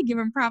you got to give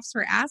them props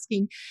for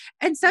asking.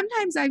 And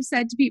sometimes I've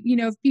said to people,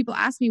 if people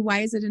ask me, why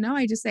is it a no?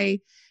 I just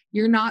say,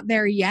 you're not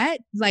there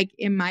yet, like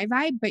in my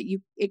vibe, but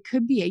it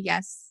could be a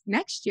yes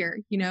next year,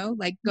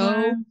 like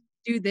go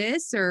do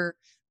this, or,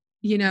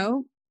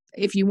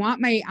 if you want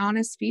my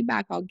honest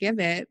feedback, I'll give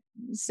it.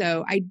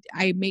 So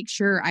I make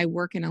sure I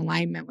work in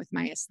alignment with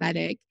my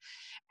aesthetic.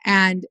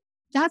 And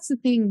that's the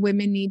thing.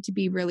 Women need to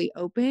be really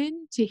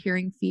open to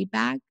hearing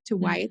feedback to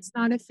why it's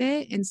not a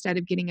fit, instead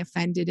of getting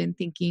offended and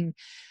thinking.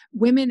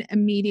 Women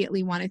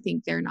immediately want to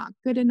think they're not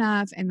good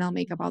enough, and they'll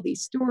make up all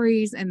these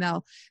stories, and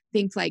they'll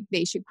think like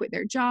they should quit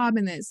their job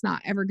and that it's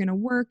not ever going to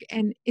work.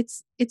 And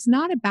it's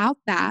not about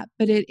that,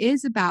 but it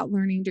is about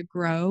learning to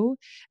grow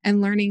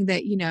and learning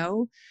that,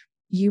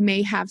 you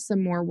may have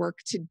some more work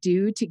to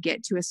do to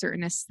get to a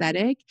certain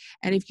aesthetic.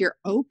 And if you're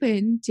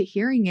open to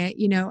hearing it,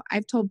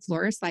 I've told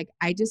florists, like,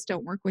 I just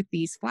don't work with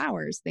these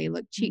flowers. They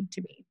look cheap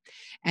to me.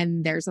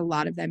 And there's a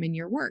lot of them in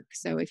your work.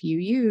 So if you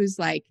use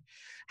like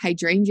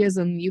hydrangeas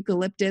and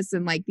eucalyptus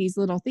and like these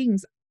little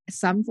things,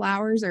 some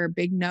flowers are a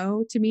big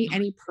no to me.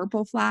 Any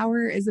purple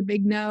flower is a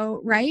big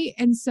no. Right.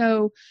 And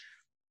so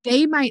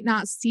they might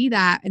not see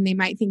that, and they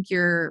might think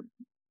you're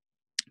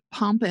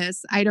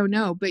pompous. I don't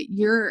know, but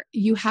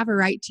you have a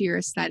right to your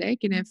aesthetic.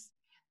 And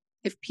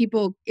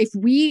if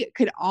we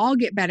could all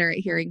get better at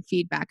hearing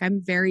feedback,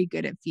 I'm very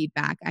good at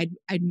feedback.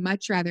 I'd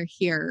much rather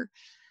hear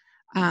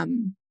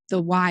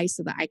the why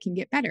so that I can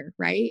get better,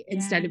 right?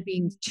 Instead of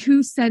being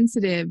too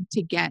sensitive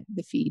to get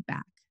the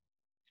feedback.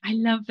 I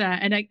love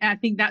that. And I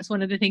think that's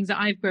one of the things that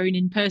I've grown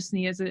in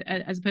personally as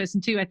a person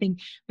too. I think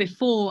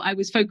before I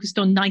was focused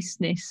on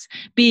niceness,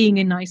 being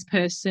a nice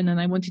person,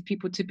 and I wanted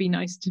people to be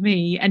nice to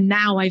me. And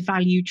now I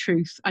value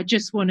truth. I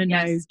just want to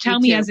know, tell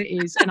me as it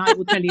is, and I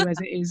will tell you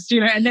as it is,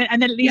 and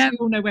then at least we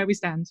all know where we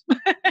stand.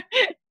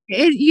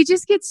 You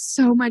just get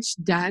so much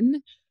done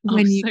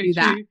when you do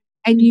that.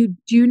 And you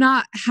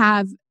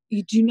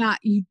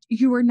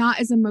are not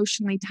as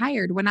emotionally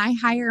tired. When I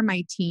hire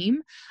my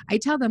team, I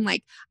tell them,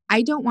 like,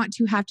 I don't want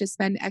to have to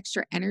spend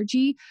extra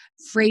energy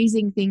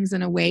phrasing things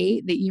in a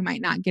way that you might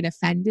not get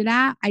offended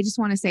at. I just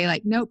want to say,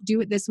 like, nope,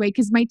 do it this way.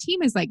 Cause my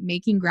team is like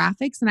making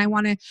graphics, and I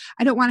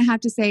don't want to have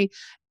to say,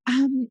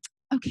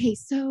 okay,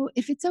 so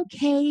if it's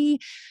okay,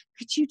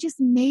 could you just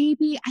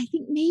I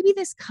think maybe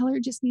this color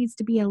just needs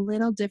to be a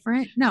little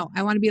different. No,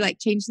 I want to be like,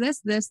 change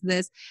this,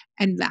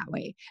 and that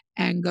way,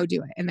 and go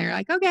do it. And they're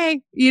like,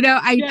 okay.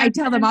 I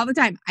tell them all the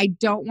time, I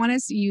don't want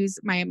us to use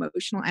my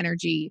emotional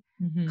energy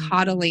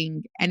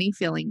coddling any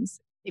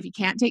feelings. If you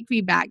can't take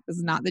feedback, this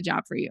is not the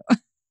job for you.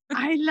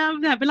 I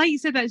love that. But like you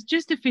said, that's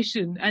just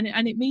efficient, and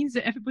it means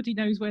that everybody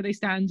knows where they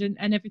stand,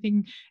 and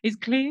everything is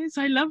clear.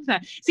 So I love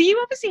that. So you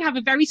obviously have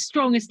a very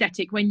strong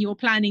aesthetic when you're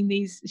planning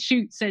these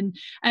shoots. And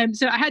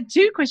so I had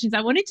two questions.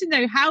 I wanted to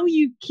know how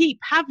you keep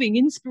having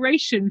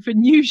inspiration for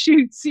new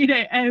shoots.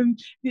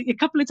 A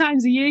couple of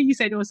times a year, you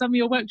said, or some of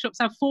your workshops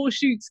have 4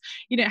 shoots.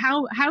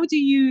 How do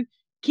you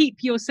keep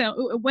yourself,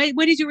 where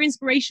does your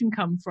inspiration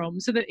come from,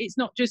 so that it's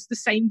not just the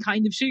same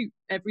kind of shoot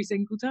every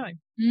single time?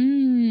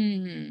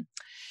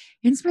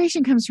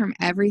 Inspiration comes from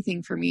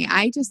everything for me.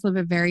 I just live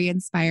a very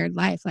inspired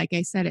life. Like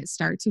I said, it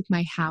starts with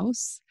my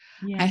house.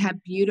 I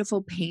have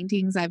beautiful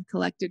paintings I've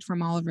collected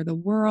from all over the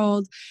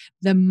world.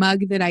 The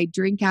mug that I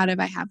drink out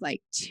of, I have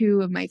like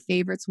 2 of my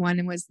favorites.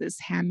 One was this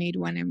handmade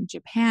one in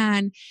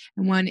Japan,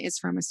 and one is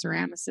from a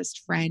ceramicist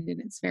friend. And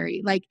it's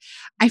very like,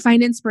 I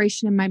find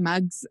inspiration in my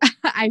mugs.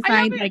 I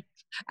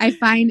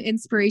find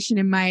inspiration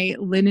in my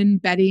linen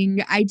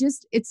bedding.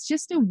 It's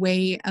just a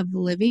way of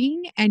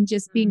living and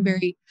just being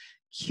very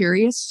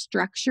curious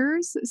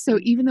structures. So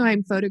even though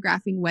I'm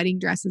photographing wedding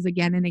dresses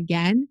again and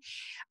again,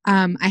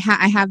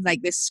 I have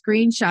like this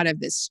screenshot of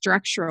this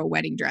structural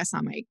wedding dress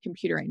on my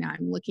computer right now.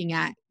 I'm looking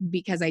at,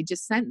 because I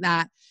just sent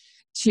that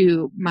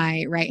to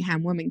my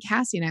right-hand woman,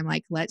 Cassie, and I'm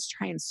like, let's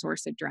try and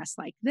source a dress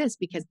like this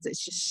because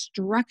it's just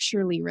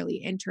structurally really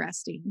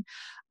interesting.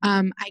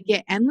 I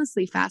get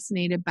endlessly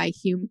fascinated by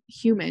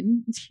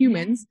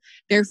humans,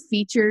 their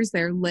features,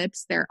 their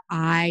lips, their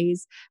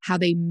eyes, how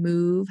they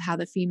move, how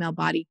the female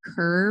body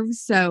curves.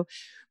 So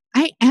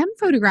I am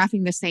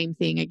photographing the same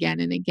thing again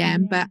and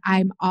again, but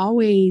I'm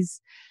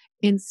always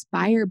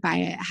inspired by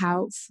it.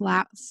 How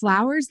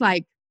flowers,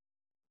 like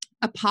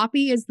a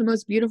poppy, is the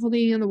most beautiful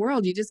thing in the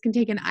world. You just can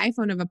take an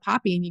iPhone of a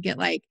poppy and you get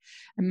like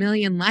 1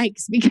 million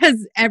likes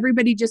because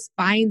everybody just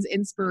finds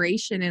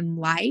inspiration in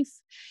life,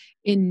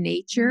 in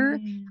nature.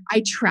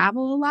 I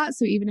travel a lot.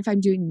 So even if I'm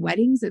doing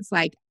weddings, it's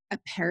like a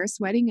Paris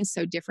wedding is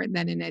so different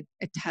than in a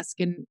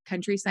Tuscan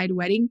countryside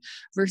wedding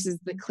versus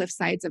the cliff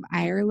sides of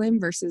Ireland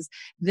versus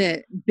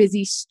the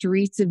busy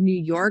streets of New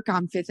York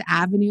on Fifth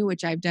Avenue,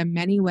 which I've done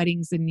many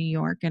weddings in New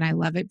York and I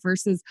love it,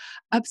 versus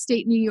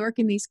upstate New York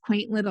in these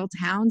quaint little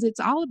towns. It's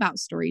all about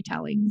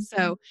storytelling.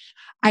 So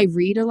I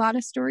read a lot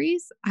of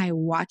stories. I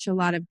watch a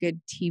lot of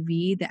good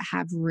TV that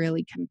have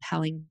really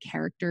compelling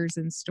characters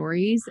and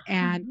stories.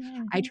 And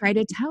I try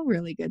to tell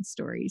really good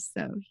stories.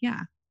 So yeah.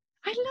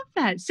 I love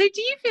that. So do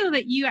you feel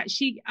that you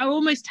actually are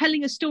almost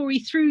telling a story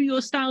through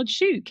your styled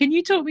shoot? Can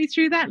you talk me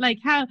through that? Like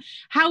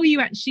how you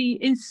actually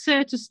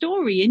insert a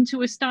story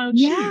into a styled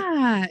shoot?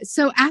 Yeah.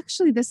 So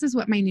actually, this is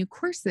what my new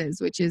course is,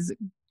 which is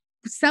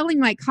selling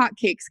like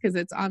hotcakes because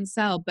it's on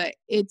sale, but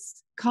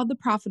it's called the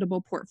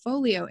Profitable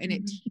Portfolio, and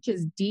it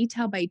teaches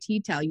detail by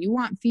detail. You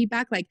want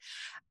feedback? Like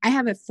I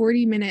have a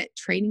 40-minute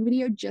training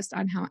video just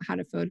on how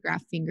to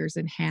photograph fingers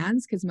and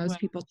hands, because most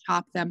people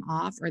chop them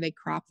off or they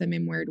crop them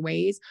in weird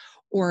ways,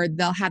 or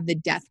they'll have the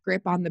death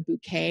grip on the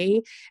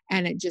bouquet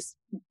and it just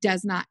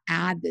does not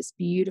add this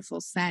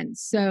beautiful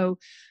sense. So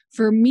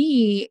for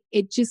me,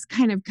 it just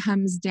kind of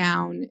comes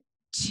down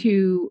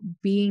to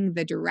being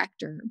the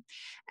director.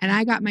 And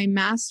I got my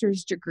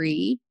master's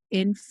degree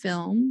in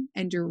film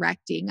and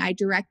directing. I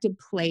directed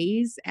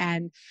plays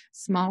and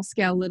small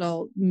scale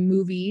little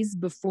movies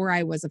before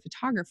I was a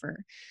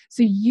photographer.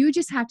 So you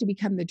just have to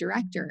become the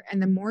director.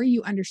 And the more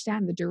you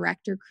understand, the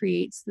director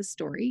creates the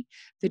story.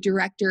 The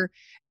director,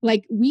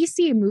 like we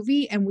see a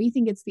movie and we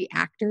think it's the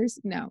actors.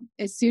 No,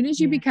 as soon as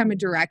you become a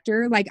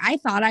director, like I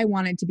thought I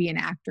wanted to be an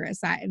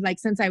actress.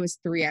 Since I was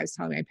 3, I was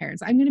telling my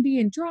parents, I'm going to be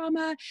in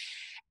drama.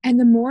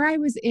 And the more I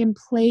was in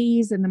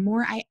plays and the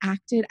more I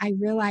acted, I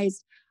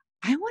realized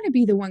I want to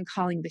be the one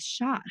calling the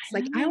shots.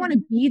 I want to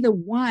be the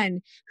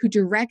one who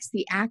directs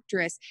the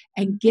actress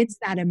and gets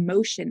that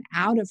emotion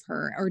out of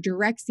her, or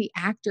directs the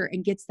actor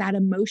and gets that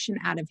emotion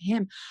out of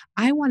him.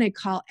 I want to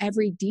call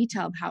every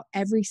detail of how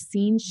every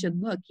scene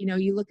should look. You know,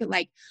 you look at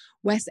like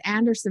Wes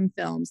Anderson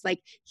films,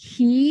 like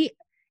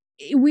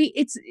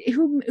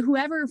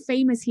whoever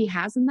famous he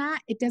has in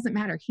that, it doesn't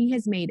matter. He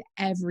has made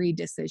every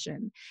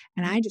decision.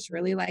 And I just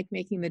really like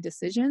making the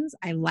decisions.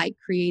 I like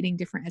creating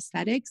different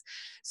aesthetics.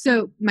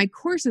 So my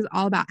course is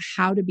all about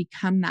how to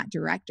become that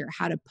director,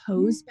 how to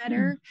pose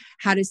better,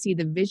 how to see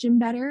the vision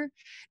better.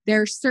 There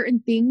are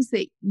certain things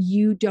that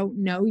you don't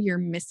know you're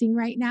missing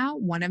right now.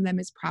 One of them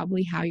is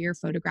probably how you're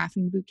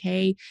photographing the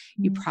bouquet.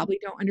 You probably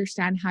don't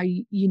understand how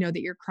you know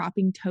that you're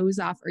cropping toes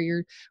off or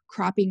you're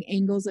cropping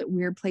angles at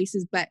weird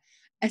places, but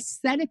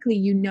aesthetically,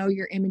 you know,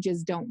 your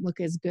images don't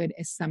look as good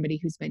as somebody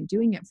who's been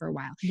doing it for a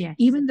while. Yes.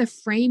 Even the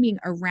framing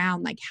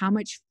around, like how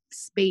much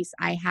space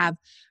I have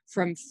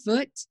from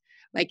foot,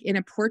 like in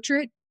a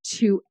portrait,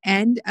 to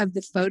end of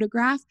the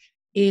photograph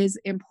is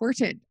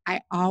important.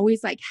 I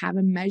always like have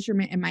a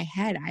measurement in my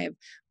head. I have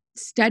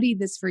studied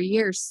this for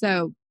years.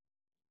 So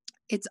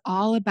it's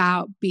all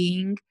about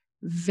being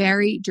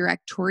very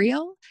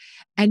directorial,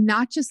 and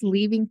not just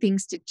leaving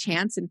things to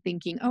chance and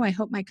thinking, oh, I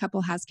hope my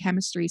couple has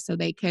chemistry so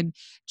they can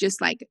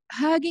just like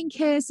hug and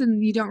kiss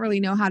and you don't really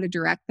know how to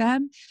direct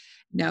them.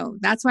 No,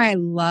 that's why I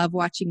love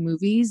watching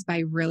movies by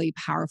really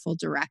powerful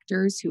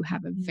directors who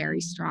have a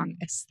very strong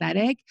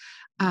aesthetic.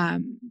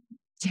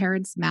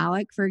 Terrence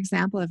Malick, for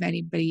example, if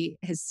anybody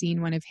has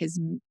seen one of his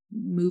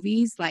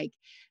movies, like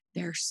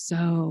they're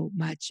so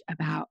much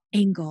about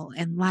angle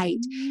and light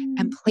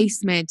and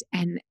placement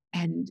and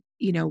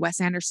Wes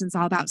Anderson's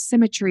all about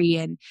symmetry,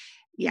 and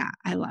yeah,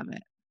 I love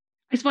it.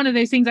 It's one of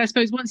those things, I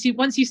suppose, once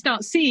you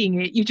start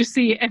seeing it, you just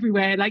see it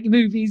everywhere, like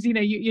movies,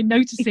 you're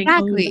noticing.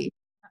 Exactly.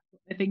 That's what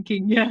they're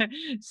thinking. Yeah.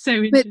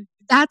 So but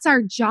that's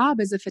our job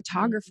as a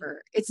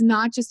photographer. It's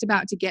not just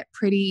about to get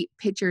pretty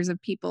pictures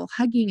of people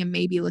hugging and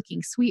maybe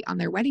looking sweet on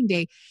their wedding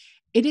day.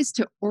 It is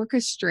to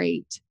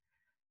orchestrate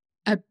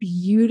a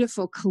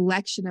beautiful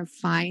collection of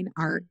fine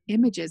art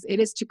images.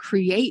 It is to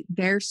create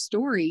their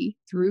story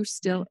through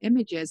still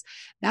images.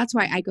 That's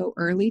why I go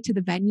early to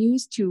the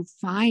venues to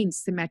find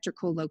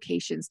symmetrical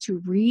locations,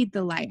 to read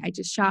the light. I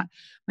just shot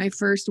my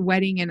first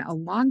wedding in a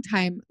long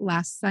time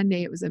last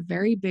Sunday. It was a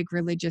very big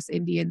religious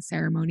Indian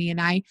ceremony, and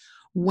I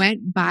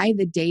went by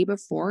the day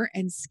before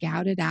and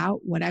scouted out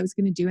what I was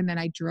going to do. And then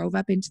I drove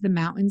up into the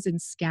mountains and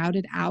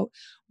scouted out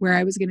where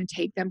I was going to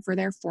take them for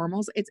their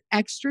formals. It's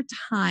extra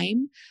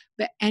time,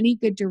 but any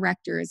good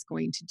director is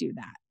going to do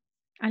that.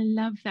 I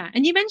love that.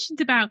 And you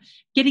mentioned about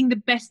getting the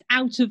best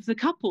out of the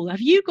couple. Have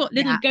you got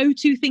little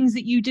go-to things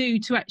that you do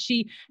to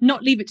actually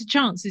not leave it to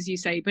chance, as you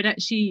say, but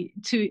actually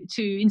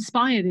to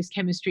inspire this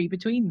chemistry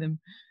between them?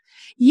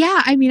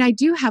 Yeah, I mean, I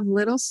do have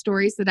little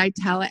stories that I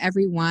tell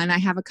everyone. I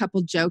have a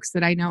couple jokes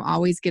that I know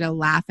always get a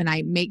laugh, and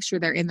I make sure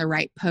they're in the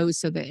right pose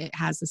so that it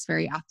has this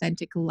very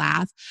authentic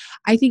laugh.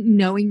 I think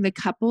knowing the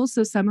couples,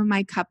 so some of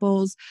my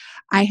couples,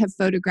 I have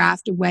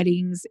photographed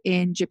weddings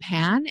in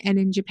Japan, and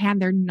in Japan,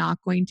 they're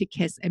not going to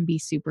kiss and be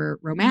super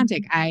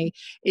romantic.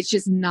 It's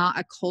just not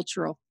a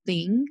cultural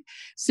thing.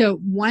 So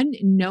one,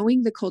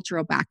 knowing the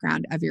cultural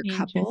background of your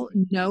couple,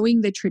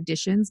 knowing the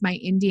traditions. My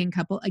Indian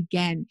couple,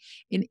 again,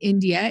 in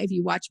India, if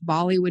you watch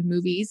Bollywood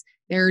movies,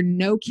 there are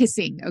no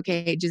kissing. Okay.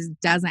 It just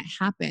doesn't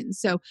happen.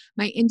 So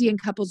my Indian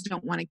couples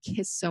don't want to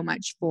kiss so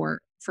much for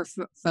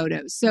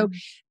photos. So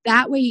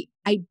that way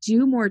I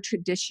do more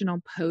traditional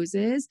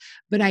poses,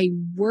 but I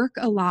work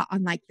a lot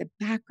on like the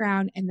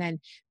background, and then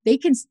they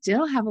can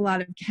still have a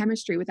lot of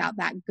chemistry without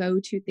that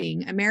go-to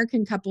thing.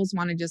 American couples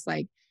want to just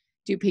like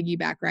do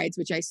piggyback rides,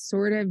 which I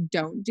sort of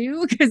don't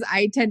do because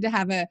I tend to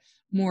have a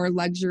more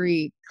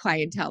luxury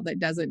clientele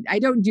I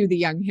don't do the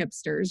young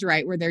hipsters,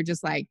 right? Where they're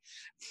just like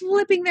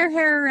flipping their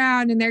hair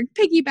around and they're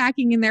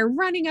piggybacking and they're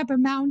running up a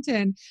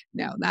mountain.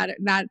 No,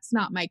 that's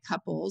not my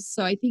couples.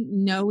 So I think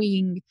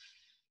knowing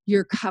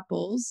your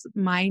couples,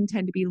 mine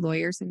tend to be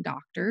lawyers and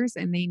doctors,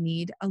 and they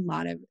need a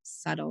lot of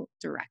subtle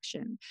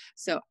direction.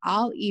 So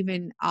I'll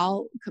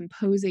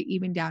compose it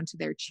even down to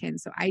their chin.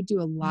 So I do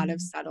a lot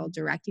of subtle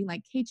directing,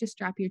 like, hey, just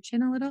drop your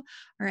chin a little.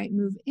 All right,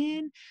 move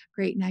in.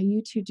 Great. Now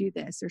you two do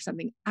this or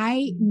something.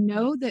 I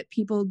know that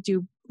people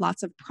do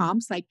lots of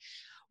prompts like,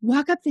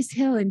 walk up this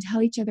hill and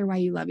tell each other why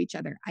you love each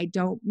other. I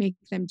don't make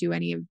them do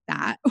any of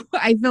that.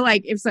 I feel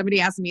like if somebody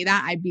asked me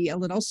that, I'd be a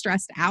little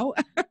stressed out.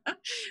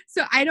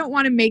 So I don't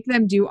want to make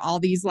them do all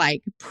these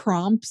like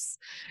prompts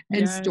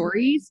and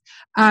stories.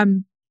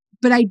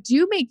 But I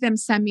do make them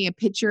send me a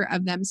picture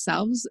of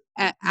themselves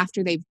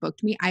after they've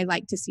booked me. I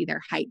like to see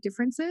their height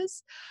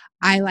differences.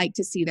 I like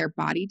to see their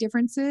body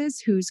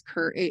differences.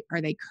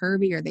 Are they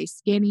curvy? Are they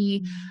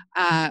skinny?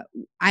 I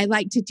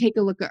like to take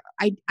a look at,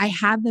 I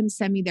have them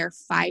send me their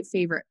 5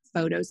 favorite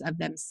photos of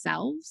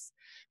themselves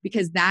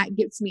because that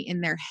gets me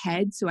in their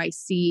head. So I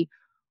see,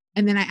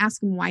 and then I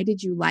ask them, why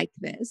did you like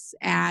this?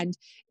 And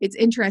it's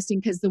interesting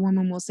because the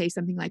woman will say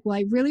something like, well,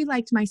 I really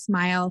liked my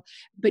smile,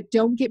 but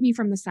don't get me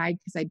from the side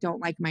because I don't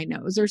like my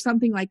nose or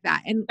something like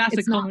that. And that's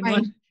a common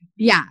one.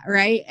 Yeah.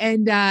 Right.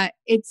 And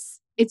it's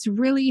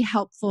really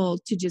helpful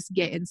to just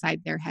get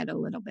inside their head a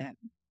little bit.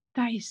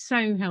 That is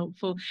so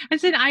helpful.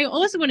 And so I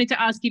also wanted to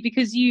ask you,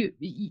 because you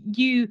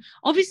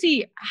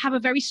obviously have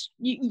a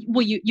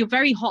you're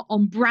very hot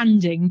on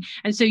branding,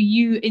 and so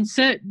you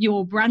insert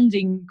your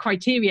branding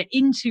criteria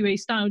into a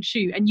styled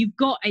shoot, and you've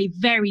got a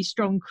very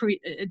strong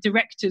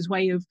director's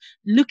way of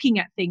looking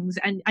at things,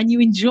 and you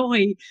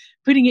enjoy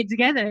putting it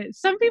together.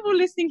 Some people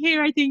listening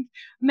here, I think,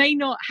 may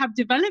not have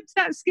developed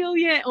that skill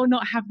yet, or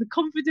not have the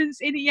confidence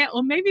in it yet,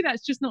 or maybe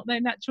that's just not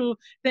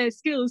their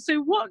skills.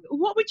 So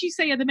what would you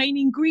say are the main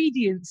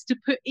ingredients to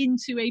put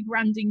into a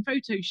branding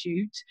photo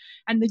shoot,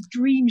 and the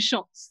dream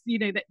shots,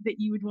 that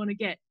you would want to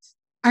get?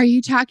 Are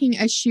you talking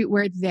a shoot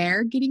where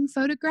they're getting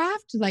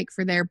photographed, like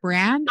for their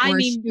brand? I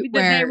mean,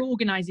 they're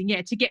organizing,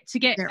 to get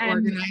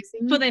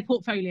organizing for their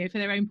portfolio, for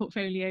their own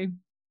portfolio.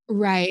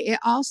 Right. It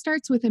all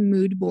starts with a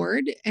mood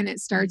board, and it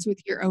starts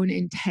with your own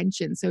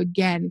intention. So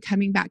again,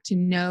 coming back to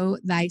know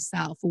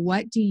thyself.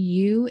 What do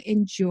you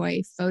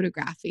enjoy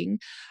photographing?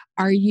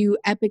 Are you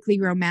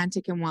epically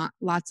romantic and want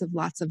lots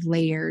of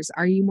layers?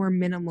 Are you more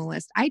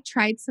minimalist? I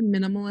tried some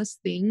minimalist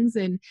things,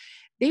 and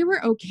they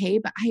were okay,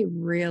 but I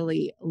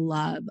really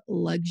love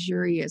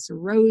luxurious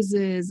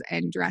roses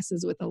and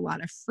dresses with a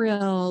lot of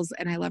frills.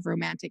 And I love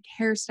romantic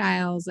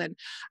hairstyles and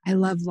I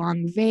love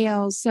long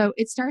veils. So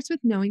it starts with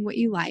knowing what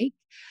you like.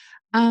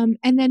 And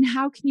then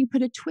how can you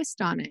put a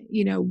twist on it?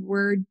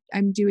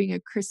 I'm doing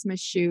a Christmas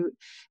shoot,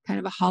 kind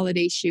of a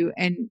holiday shoot,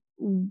 and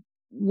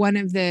one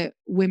of the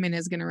women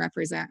is going to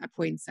represent a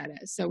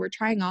poinsettia. So we're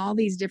trying all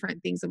these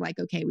different things of like,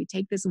 okay, we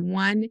take this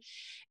one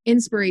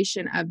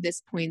inspiration of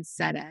this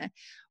poinsettia.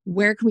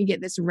 Where can we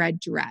get this red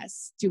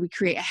dress? Do we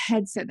create a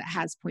headset that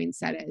has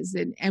poinsettias?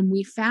 And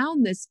we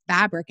found this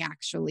fabric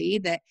actually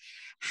that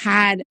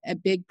had a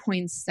big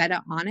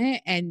poinsettia on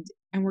it, and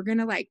we're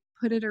gonna like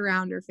put it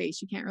around her face.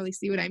 You can't really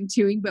see what I'm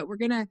doing, but we're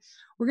gonna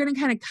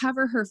kind of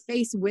cover her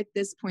face with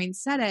this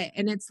poinsettia.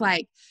 And it's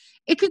like,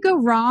 it could go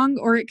wrong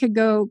or it could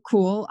go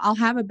cool. I'll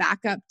have a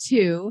backup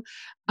too.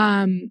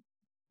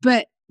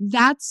 But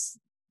that's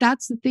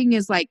the thing,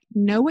 is like,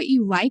 know what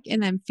you like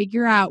and then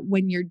figure out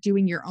when you're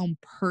doing your own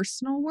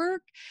personal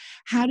work,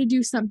 how to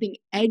do something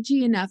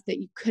edgy enough that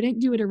you couldn't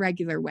do at a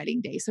regular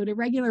wedding day. So at a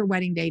regular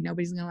wedding day,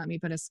 nobody's going to let me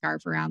put a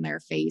scarf around their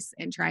face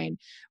and try and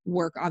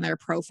work on their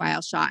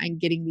profile shot and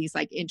getting these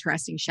like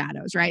interesting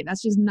shadows, right?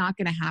 That's just not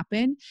going to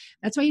happen.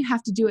 That's why you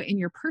have to do it in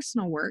your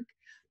personal work.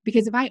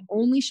 Because if I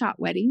only shot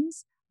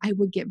weddings, I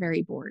would get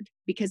very bored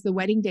because the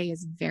wedding day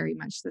is very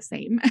much the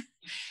same.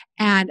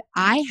 And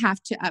I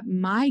have to up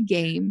my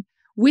game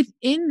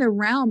within the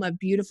realm of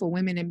beautiful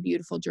women and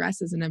beautiful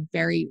dresses and a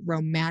very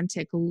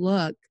romantic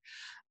look.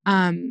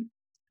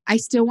 I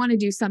still want to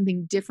do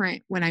something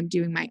different when I'm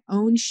doing my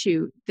own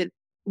shoot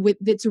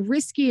that's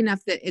risky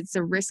enough that it's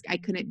a risk I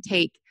couldn't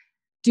take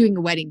doing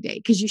a wedding day,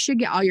 because you should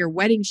get all your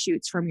wedding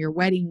shoots from your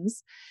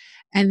weddings.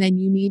 And then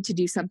you need to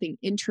do something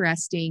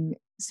interesting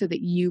so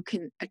that you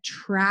can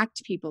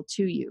attract people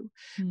to you,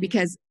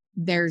 because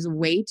there's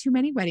way too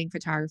many wedding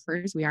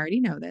photographers. We already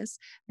know this.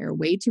 There are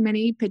way too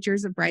many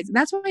pictures of brides.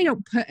 That's why I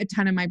don't put a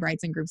ton of my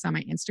brides and groups on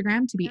my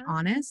Instagram, to be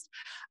honest.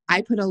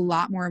 I put a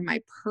lot more of my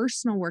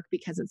personal work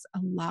because it's a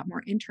lot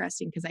more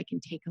interesting, because I can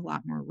take a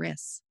lot more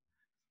risks.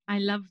 I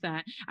love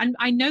that. And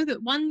I know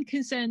that one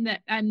concern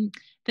that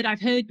that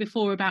I've heard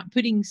before about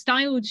putting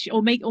styled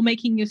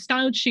making your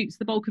styled shoots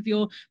the bulk of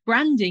your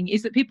branding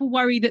is that people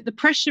worry that the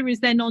pressure is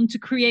then on to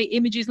create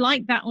images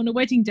like that on a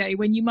wedding day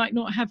when you might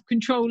not have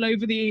control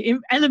over the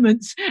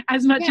elements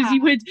as much as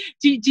you would.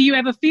 Do you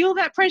ever feel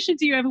that pressure?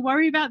 Do you ever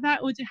worry about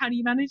that? Or how do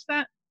you manage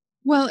that?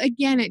 Well,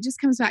 again, it just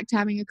comes back to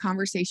having a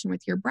conversation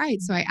with your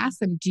bride. So I ask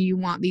them, do you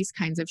want these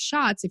kinds of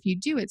shots? If you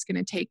do, it's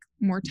going to take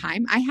more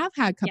time. I have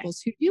had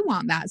couples who do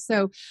want that.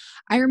 So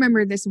I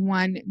remember this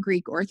one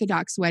Greek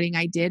Orthodox wedding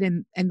I did,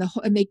 and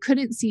they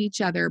couldn't see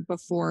each other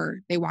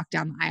before they walked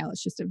down the aisle.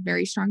 It's just a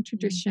very strong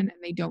tradition,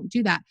 and they don't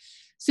do that.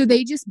 So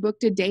they just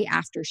booked a day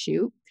after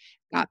shoot,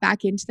 got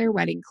back into their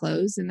wedding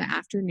clothes in the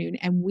afternoon,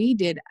 and we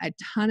did a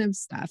ton of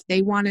stuff.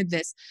 They wanted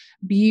this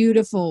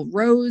beautiful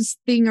rose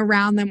thing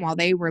around them while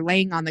they were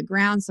laying on the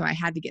ground. So I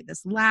had to get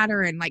this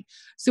ladder, and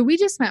so we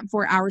just spent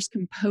 4 hours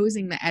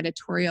composing the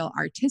editorial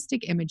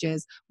artistic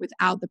images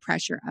without the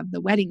pressure of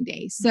the wedding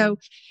day. So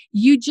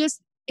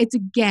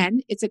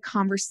it's a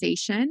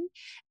conversation.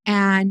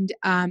 And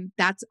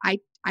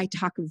I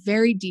talk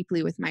very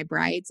deeply with my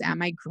brides and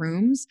my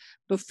grooms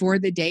before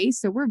the day.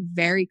 So we're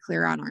very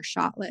clear on our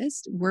shot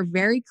list. We're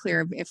very clear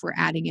of if we're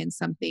adding in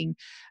something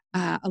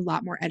a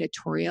lot more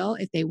editorial.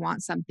 If they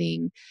want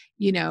something,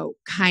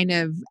 kind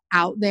of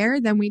out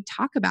there, then we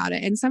talk about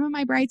it. And some of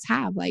my brides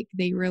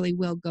they really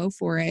will go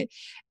for it.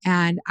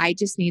 And I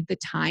just need the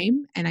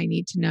time, and I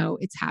need to know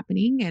it's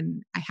happening,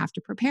 and I have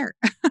to prepare.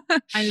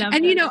 I love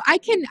and,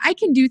 that. I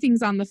can do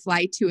things on the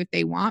fly too, if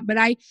they want, but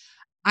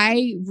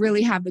I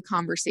really have the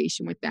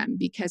conversation with them,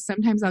 because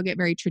sometimes I'll get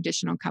very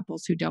traditional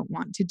couples who don't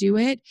want to do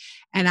it.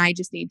 And I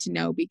just need to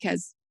know,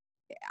 because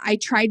I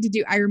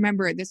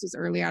remember this was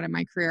early on in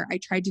my career. I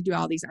tried to do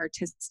all these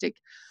artistic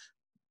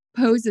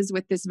poses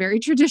with this very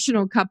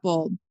traditional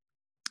couple.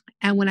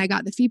 And when I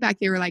got the feedback,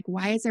 they were like,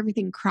 why is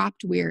everything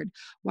cropped weird?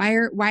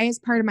 Why is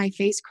part of my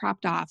face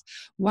cropped off?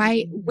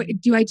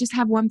 Do I just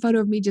have one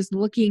photo of me just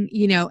looking,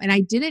 and I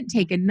didn't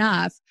take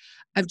enough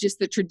of just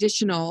the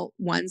traditional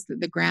ones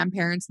that the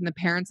grandparents and the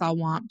parents all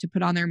want to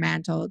put on their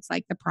mantle. It's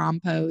like the prom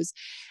pose.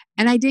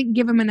 And I didn't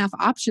give them enough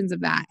options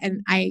of that.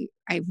 And I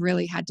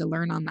really had to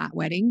learn on that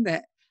wedding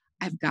that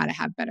I've got to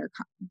have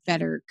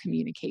better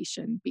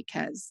communication,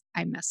 because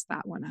I messed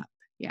that one up.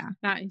 Yeah.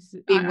 That is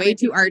being way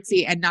too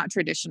artsy and not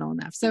traditional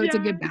enough. So it's a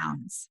good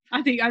balance.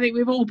 I think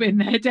we've all been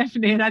there,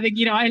 definitely. And I think,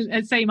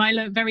 I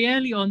learned very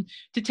early on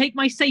to take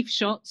my safe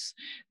shots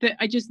that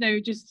I just know,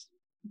 just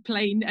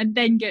plain, and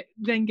then get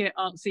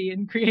artsy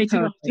and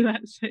creative after that.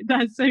 So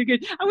that's so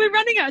good. And we're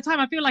running out of time.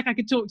 I feel like I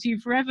could talk to you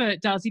forever,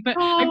 D'Arcy, but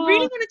I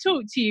really want to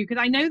talk to you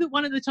because I know that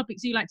one of the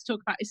topics you like to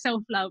talk about is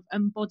self-love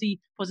and body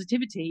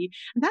positivity,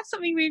 and that's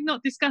something we've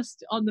not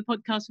discussed on the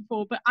podcast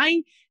before, but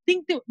I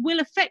think that will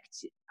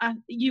affect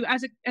you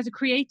as a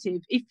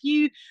creative if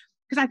you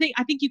because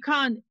I think you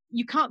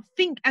can't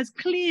think as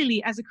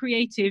clearly as a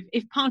creative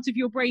if part of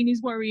your brain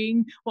is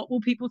worrying, what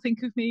will people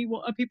think of me,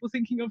 what are people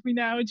thinking of me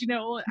now, do you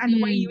know, and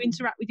the way you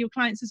interact with your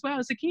clients as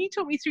well. So can you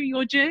talk me through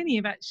your journey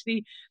of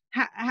actually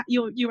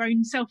your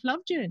own self-love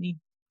journey?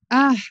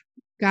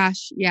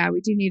 Gosh, yeah, we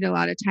do need a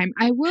lot of time.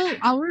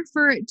 I'll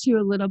refer it to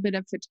a little bit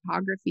of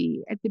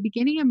photography. At the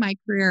beginning of my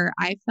career,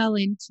 I fell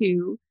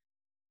into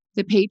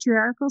the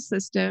patriarchal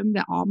system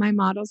that all my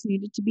models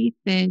needed to be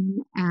thin,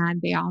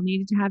 and they all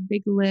needed to have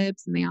big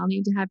lips, and they all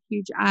need to have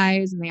huge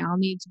eyes, and they all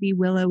need to be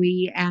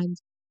willowy.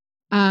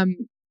 Um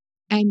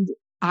and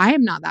I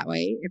am not that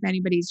way. If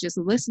anybody's just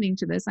listening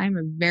to this, I'm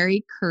a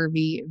very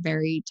curvy,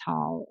 very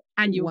tall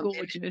And you're woman.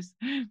 gorgeous.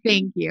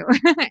 Thank you.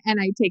 And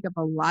I take up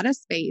a lot of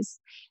space.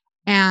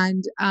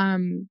 And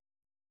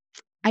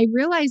I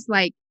realized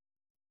like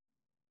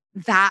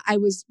that I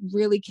was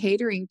really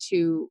catering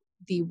to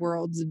the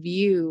world's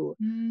view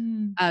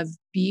of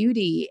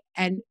beauty.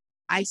 And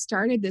I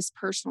started this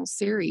personal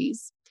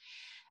series,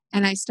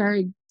 and I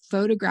started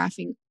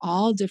photographing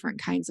all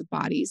different kinds of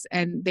bodies,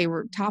 and they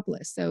were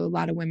topless. So a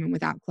lot of women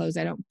without clothes.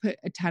 I don't put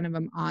a ton of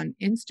them on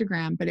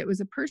Instagram, but it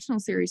was a personal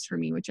series for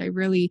me, which I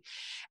really,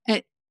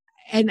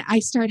 and I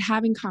started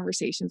having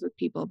conversations with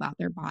people about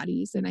their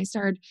bodies, and I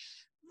started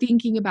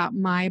thinking about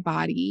my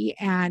body.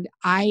 And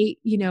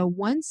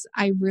once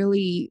I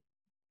really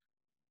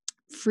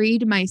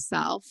freed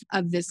myself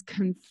of this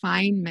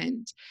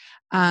confinement,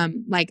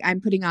 like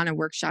I'm putting on a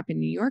workshop in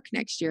New York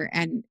next year,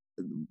 and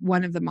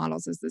one of the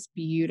models is this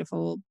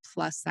beautiful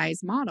plus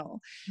size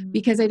model,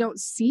 because I don't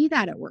see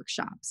that at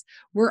workshops.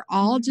 We're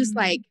all just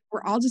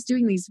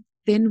doing these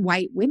thin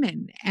white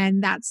women,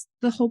 and that's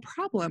the whole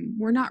problem.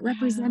 We're not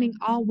representing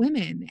all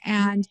women.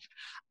 And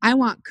I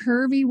want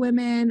curvy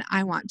women,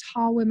 I want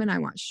tall women, I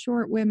want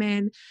short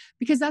women,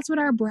 because that's what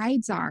our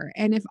brides are.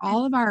 And if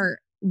all of our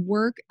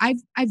work,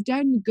 I've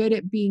done good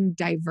at being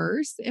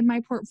diverse in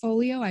my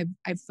portfolio.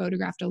 I've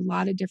photographed a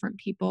lot of different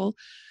people,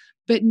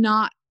 but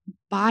not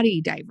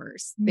body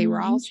diverse. They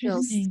were all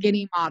still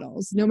skinny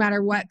models. No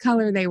matter what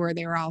color they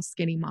were all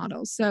skinny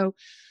models. So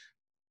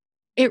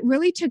it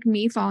really took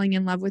me falling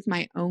in love with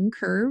my own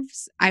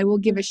curves. I will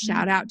give a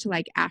shout out to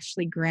like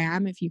Ashley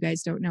Graham. If you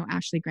guys don't know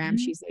Ashley Graham,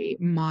 she's a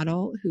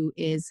model who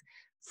is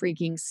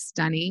freaking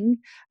stunning.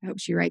 I hope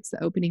she writes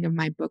the opening of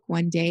my book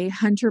one day.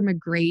 Hunter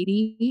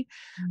McGrady,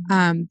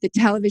 the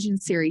television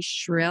series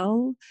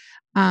Shrill.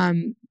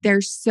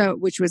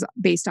 Which was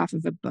based off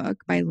of a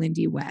book by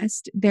Lindy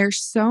West.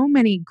 There's so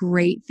many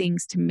great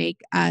things to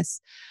make us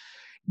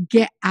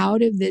get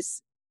out of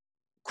this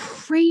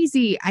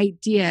crazy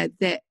idea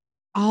that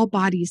all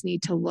bodies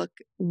need to look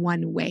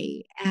one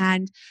way.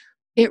 And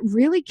it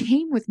really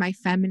came with my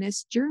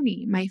feminist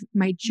journey,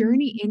 my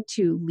journey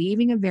into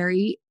leaving a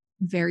very,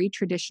 very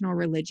traditional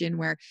religion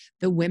where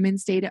the women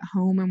stayed at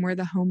home and were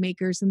the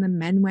homemakers and the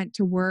men went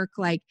to work.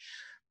 Like,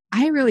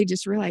 I really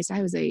just realized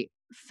I was a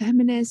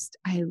feminist.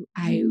 I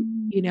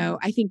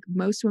think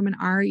most women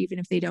are, even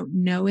if they don't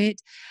know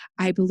it.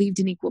 I believed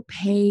in equal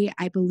pay.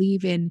 I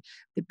believe in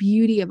the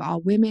beauty of all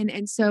women.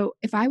 And so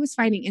if I was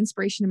finding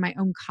inspiration in my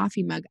own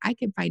coffee mug, I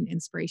could find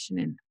inspiration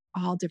in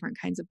all different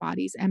kinds of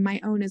bodies, and my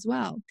own as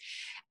well.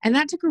 And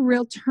that took a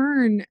real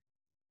turn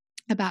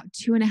about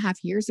 2.5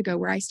 years ago,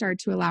 where I started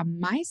to allow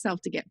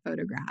myself to get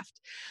photographed.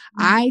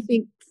 I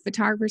think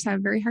photographers have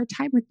a very hard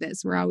time with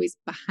this. We're always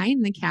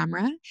behind the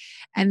camera,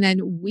 and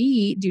then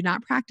we do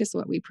not practice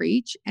what we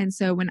preach. And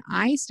so when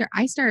I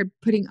started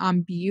putting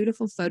on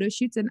beautiful photo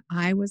shoots, and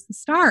I was the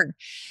star.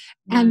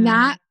 And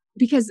that,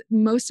 because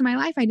most of my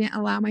life I didn't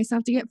allow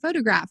myself to get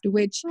photographed,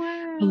 which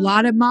a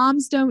lot of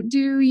moms don't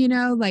do,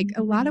 like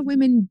a lot of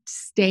women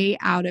stay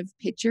out of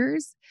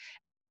pictures,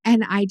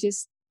 and I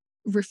just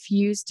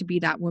refuse to be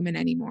that woman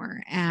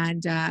anymore.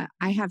 And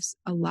I have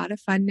a lot of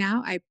fun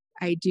now. I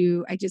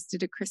just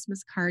did a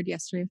Christmas card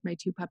yesterday with my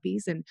 2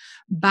 puppies and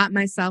bought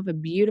myself a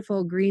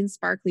beautiful green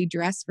sparkly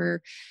dress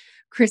for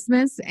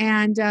Christmas.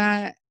 And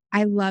I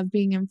love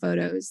being in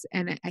photos,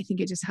 and I think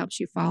it just helps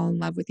you fall in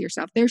love with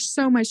yourself. There's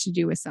so much to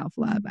do with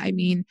self-love. I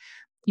mean,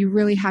 you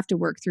really have to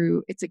work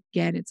through, it's a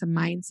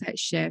mindset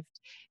shift.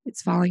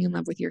 It's falling in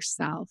love with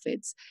yourself.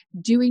 It's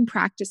doing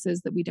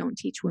practices that we don't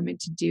teach women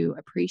to do,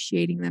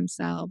 appreciating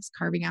themselves,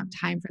 carving out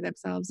time for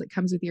themselves. It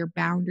comes with your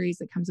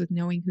boundaries. It comes with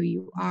knowing who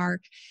you are.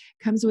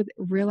 It comes with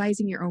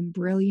realizing your own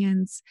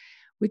brilliance,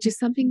 which is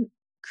something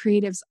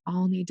creatives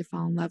all need to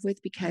fall in love with,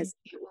 because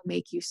it will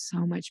make you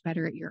so much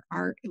better at your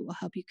art. It will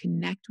help you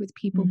connect with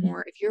people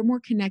more. If you're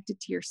more connected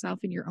to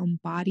yourself and your own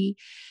body,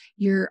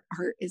 your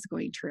art is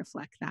going to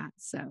reflect that.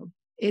 So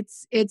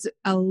it's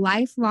a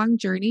lifelong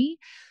journey,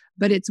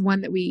 but it's one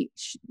that we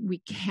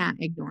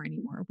can't ignore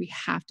anymore. We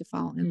have to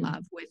fall in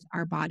love with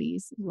our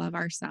bodies, love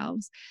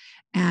ourselves,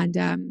 and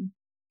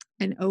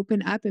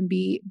open up and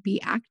be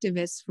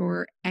activists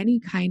for any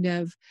kind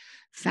of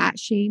fat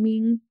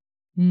shaming,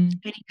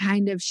 any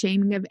kind of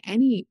shaming of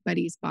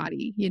anybody's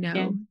body.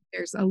 Yeah.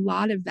 There's a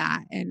lot of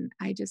that, and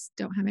I just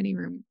don't have any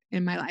room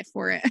in my life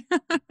for it.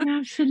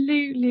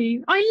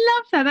 Absolutely. I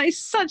love that. That is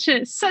such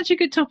a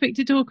good topic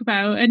to talk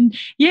about. And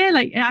yeah,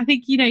 like I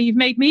think, you've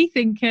made me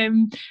think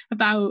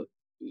about,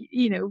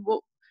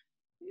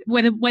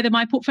 what whether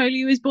my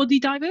portfolio is body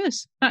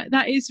diverse.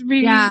 That is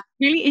really,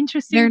 really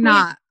interesting. They're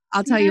not.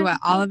 I'll tell you what,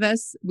 all of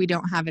us, we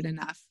don't have it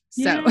enough.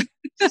 So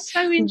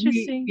so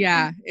interesting.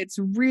 It's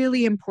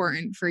really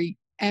important for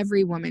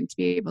every woman to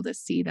be able to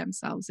see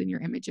themselves in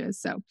your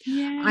images. So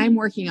I'm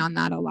working on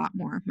that a lot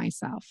more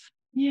myself.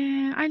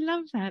 Yeah, I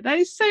love that. That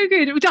is so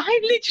good. I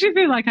literally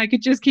feel like I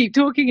could just keep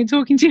talking and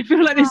talking to you. I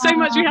feel like there's so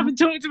much we haven't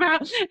talked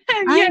about.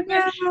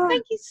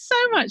 Thank you so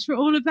much for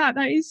all of that.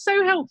 That is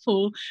so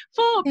helpful.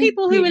 For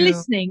people who are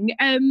listening,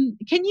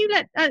 can you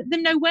let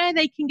them know where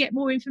they can get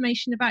more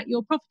information about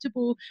your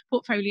profitable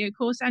portfolio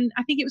course? And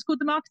I think it was called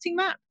the Marketing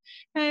Map.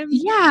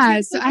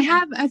 So I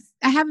have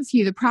a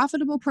few. The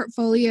Profitable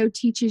Portfolio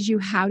teaches you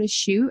how to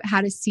shoot, how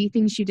to see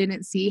things you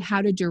didn't see,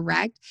 how to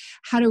direct,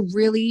 how to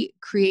really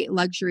create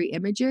luxury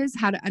images,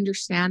 how to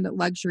understand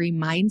luxury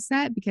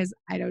mindset, because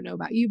I don't know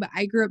about you, but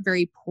I grew up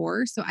very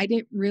poor. So I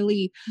didn't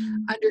really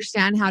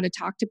understand how to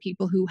talk to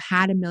people who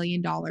had $1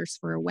 million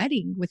for a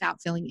wedding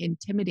without feeling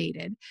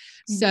intimidated.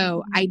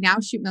 So I now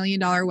shoot $1 million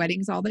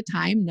weddings all the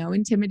time, no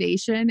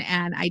intimidation,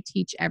 and I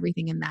teach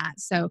everything in that.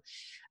 So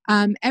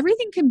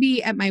everything can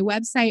be at my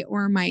website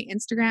or my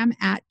Instagram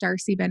at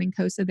D'Arcy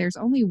Benincosa. There's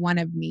only one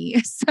of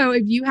me. So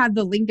if you have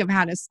the link of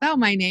how to spell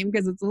my name,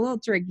 because it's a little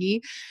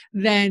tricky,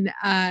 then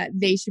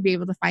they should be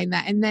able to find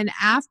that. And then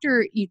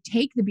after you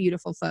take the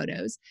beautiful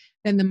photos,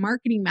 then the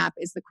Marketing Map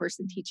is the course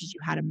that teaches you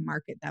how to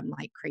market them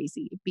like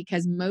crazy,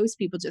 because most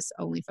people just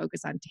only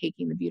focus on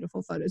taking the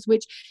beautiful photos,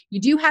 which you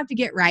do have to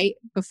get right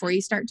before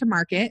you start to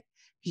market,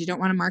 because you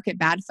don't want to market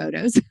bad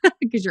photos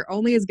because you're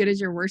only as good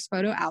as your worst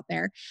photo out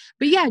there.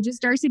 But yeah,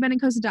 just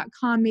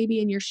DarcyBenincosa.com.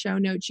 Maybe in your show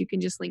notes, you can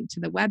just link to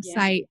the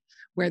website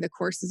where the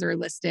courses are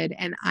listed.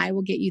 And I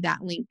will get you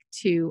that link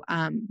to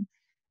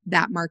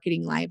that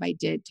marketing live I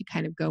did to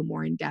kind of go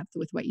more in depth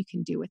with what you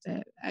can do with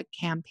a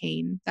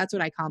campaign. That's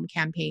what I call them,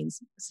 campaigns,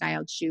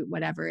 styled shoot,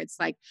 whatever. It's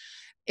like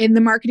in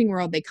the marketing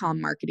world, they call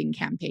them marketing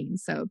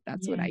campaigns. So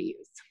that's what I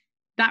use.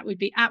 That would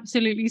be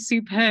absolutely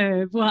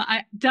superb. Well,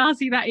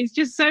 D'Arcy, that is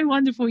just so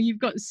wonderful. You've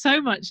got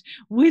so much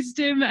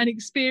wisdom and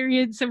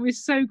experience, and we're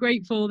so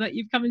grateful that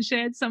you've come and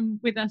shared some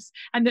with us,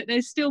 and that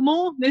there's still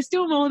more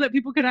that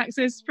people can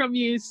access from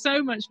you,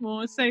 so much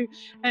more. So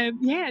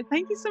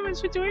thank you so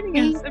much for joining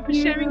us and for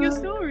sharing your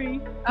story.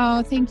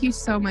 Oh, thank you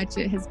so much.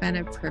 It has been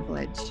a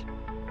privilege.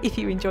 If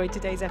you enjoyed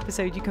today's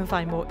episode, you can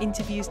find more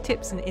interviews,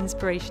 tips and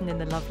inspiration in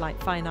the Love Light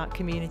Fine Art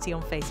community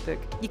on Facebook.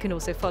 You can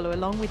also follow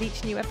along with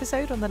each new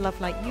episode on the Love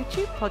Light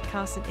YouTube,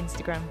 podcast and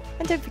Instagram.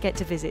 And don't forget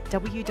to visit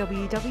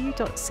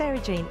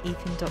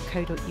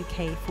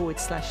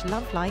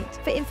www.sarahjaneethan.co.uk/lovelight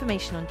for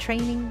information on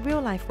training,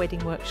 real-life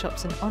wedding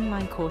workshops and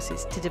online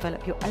courses to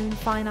develop your own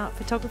fine art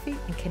photography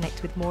and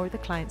connect with more of the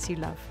clients you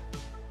love.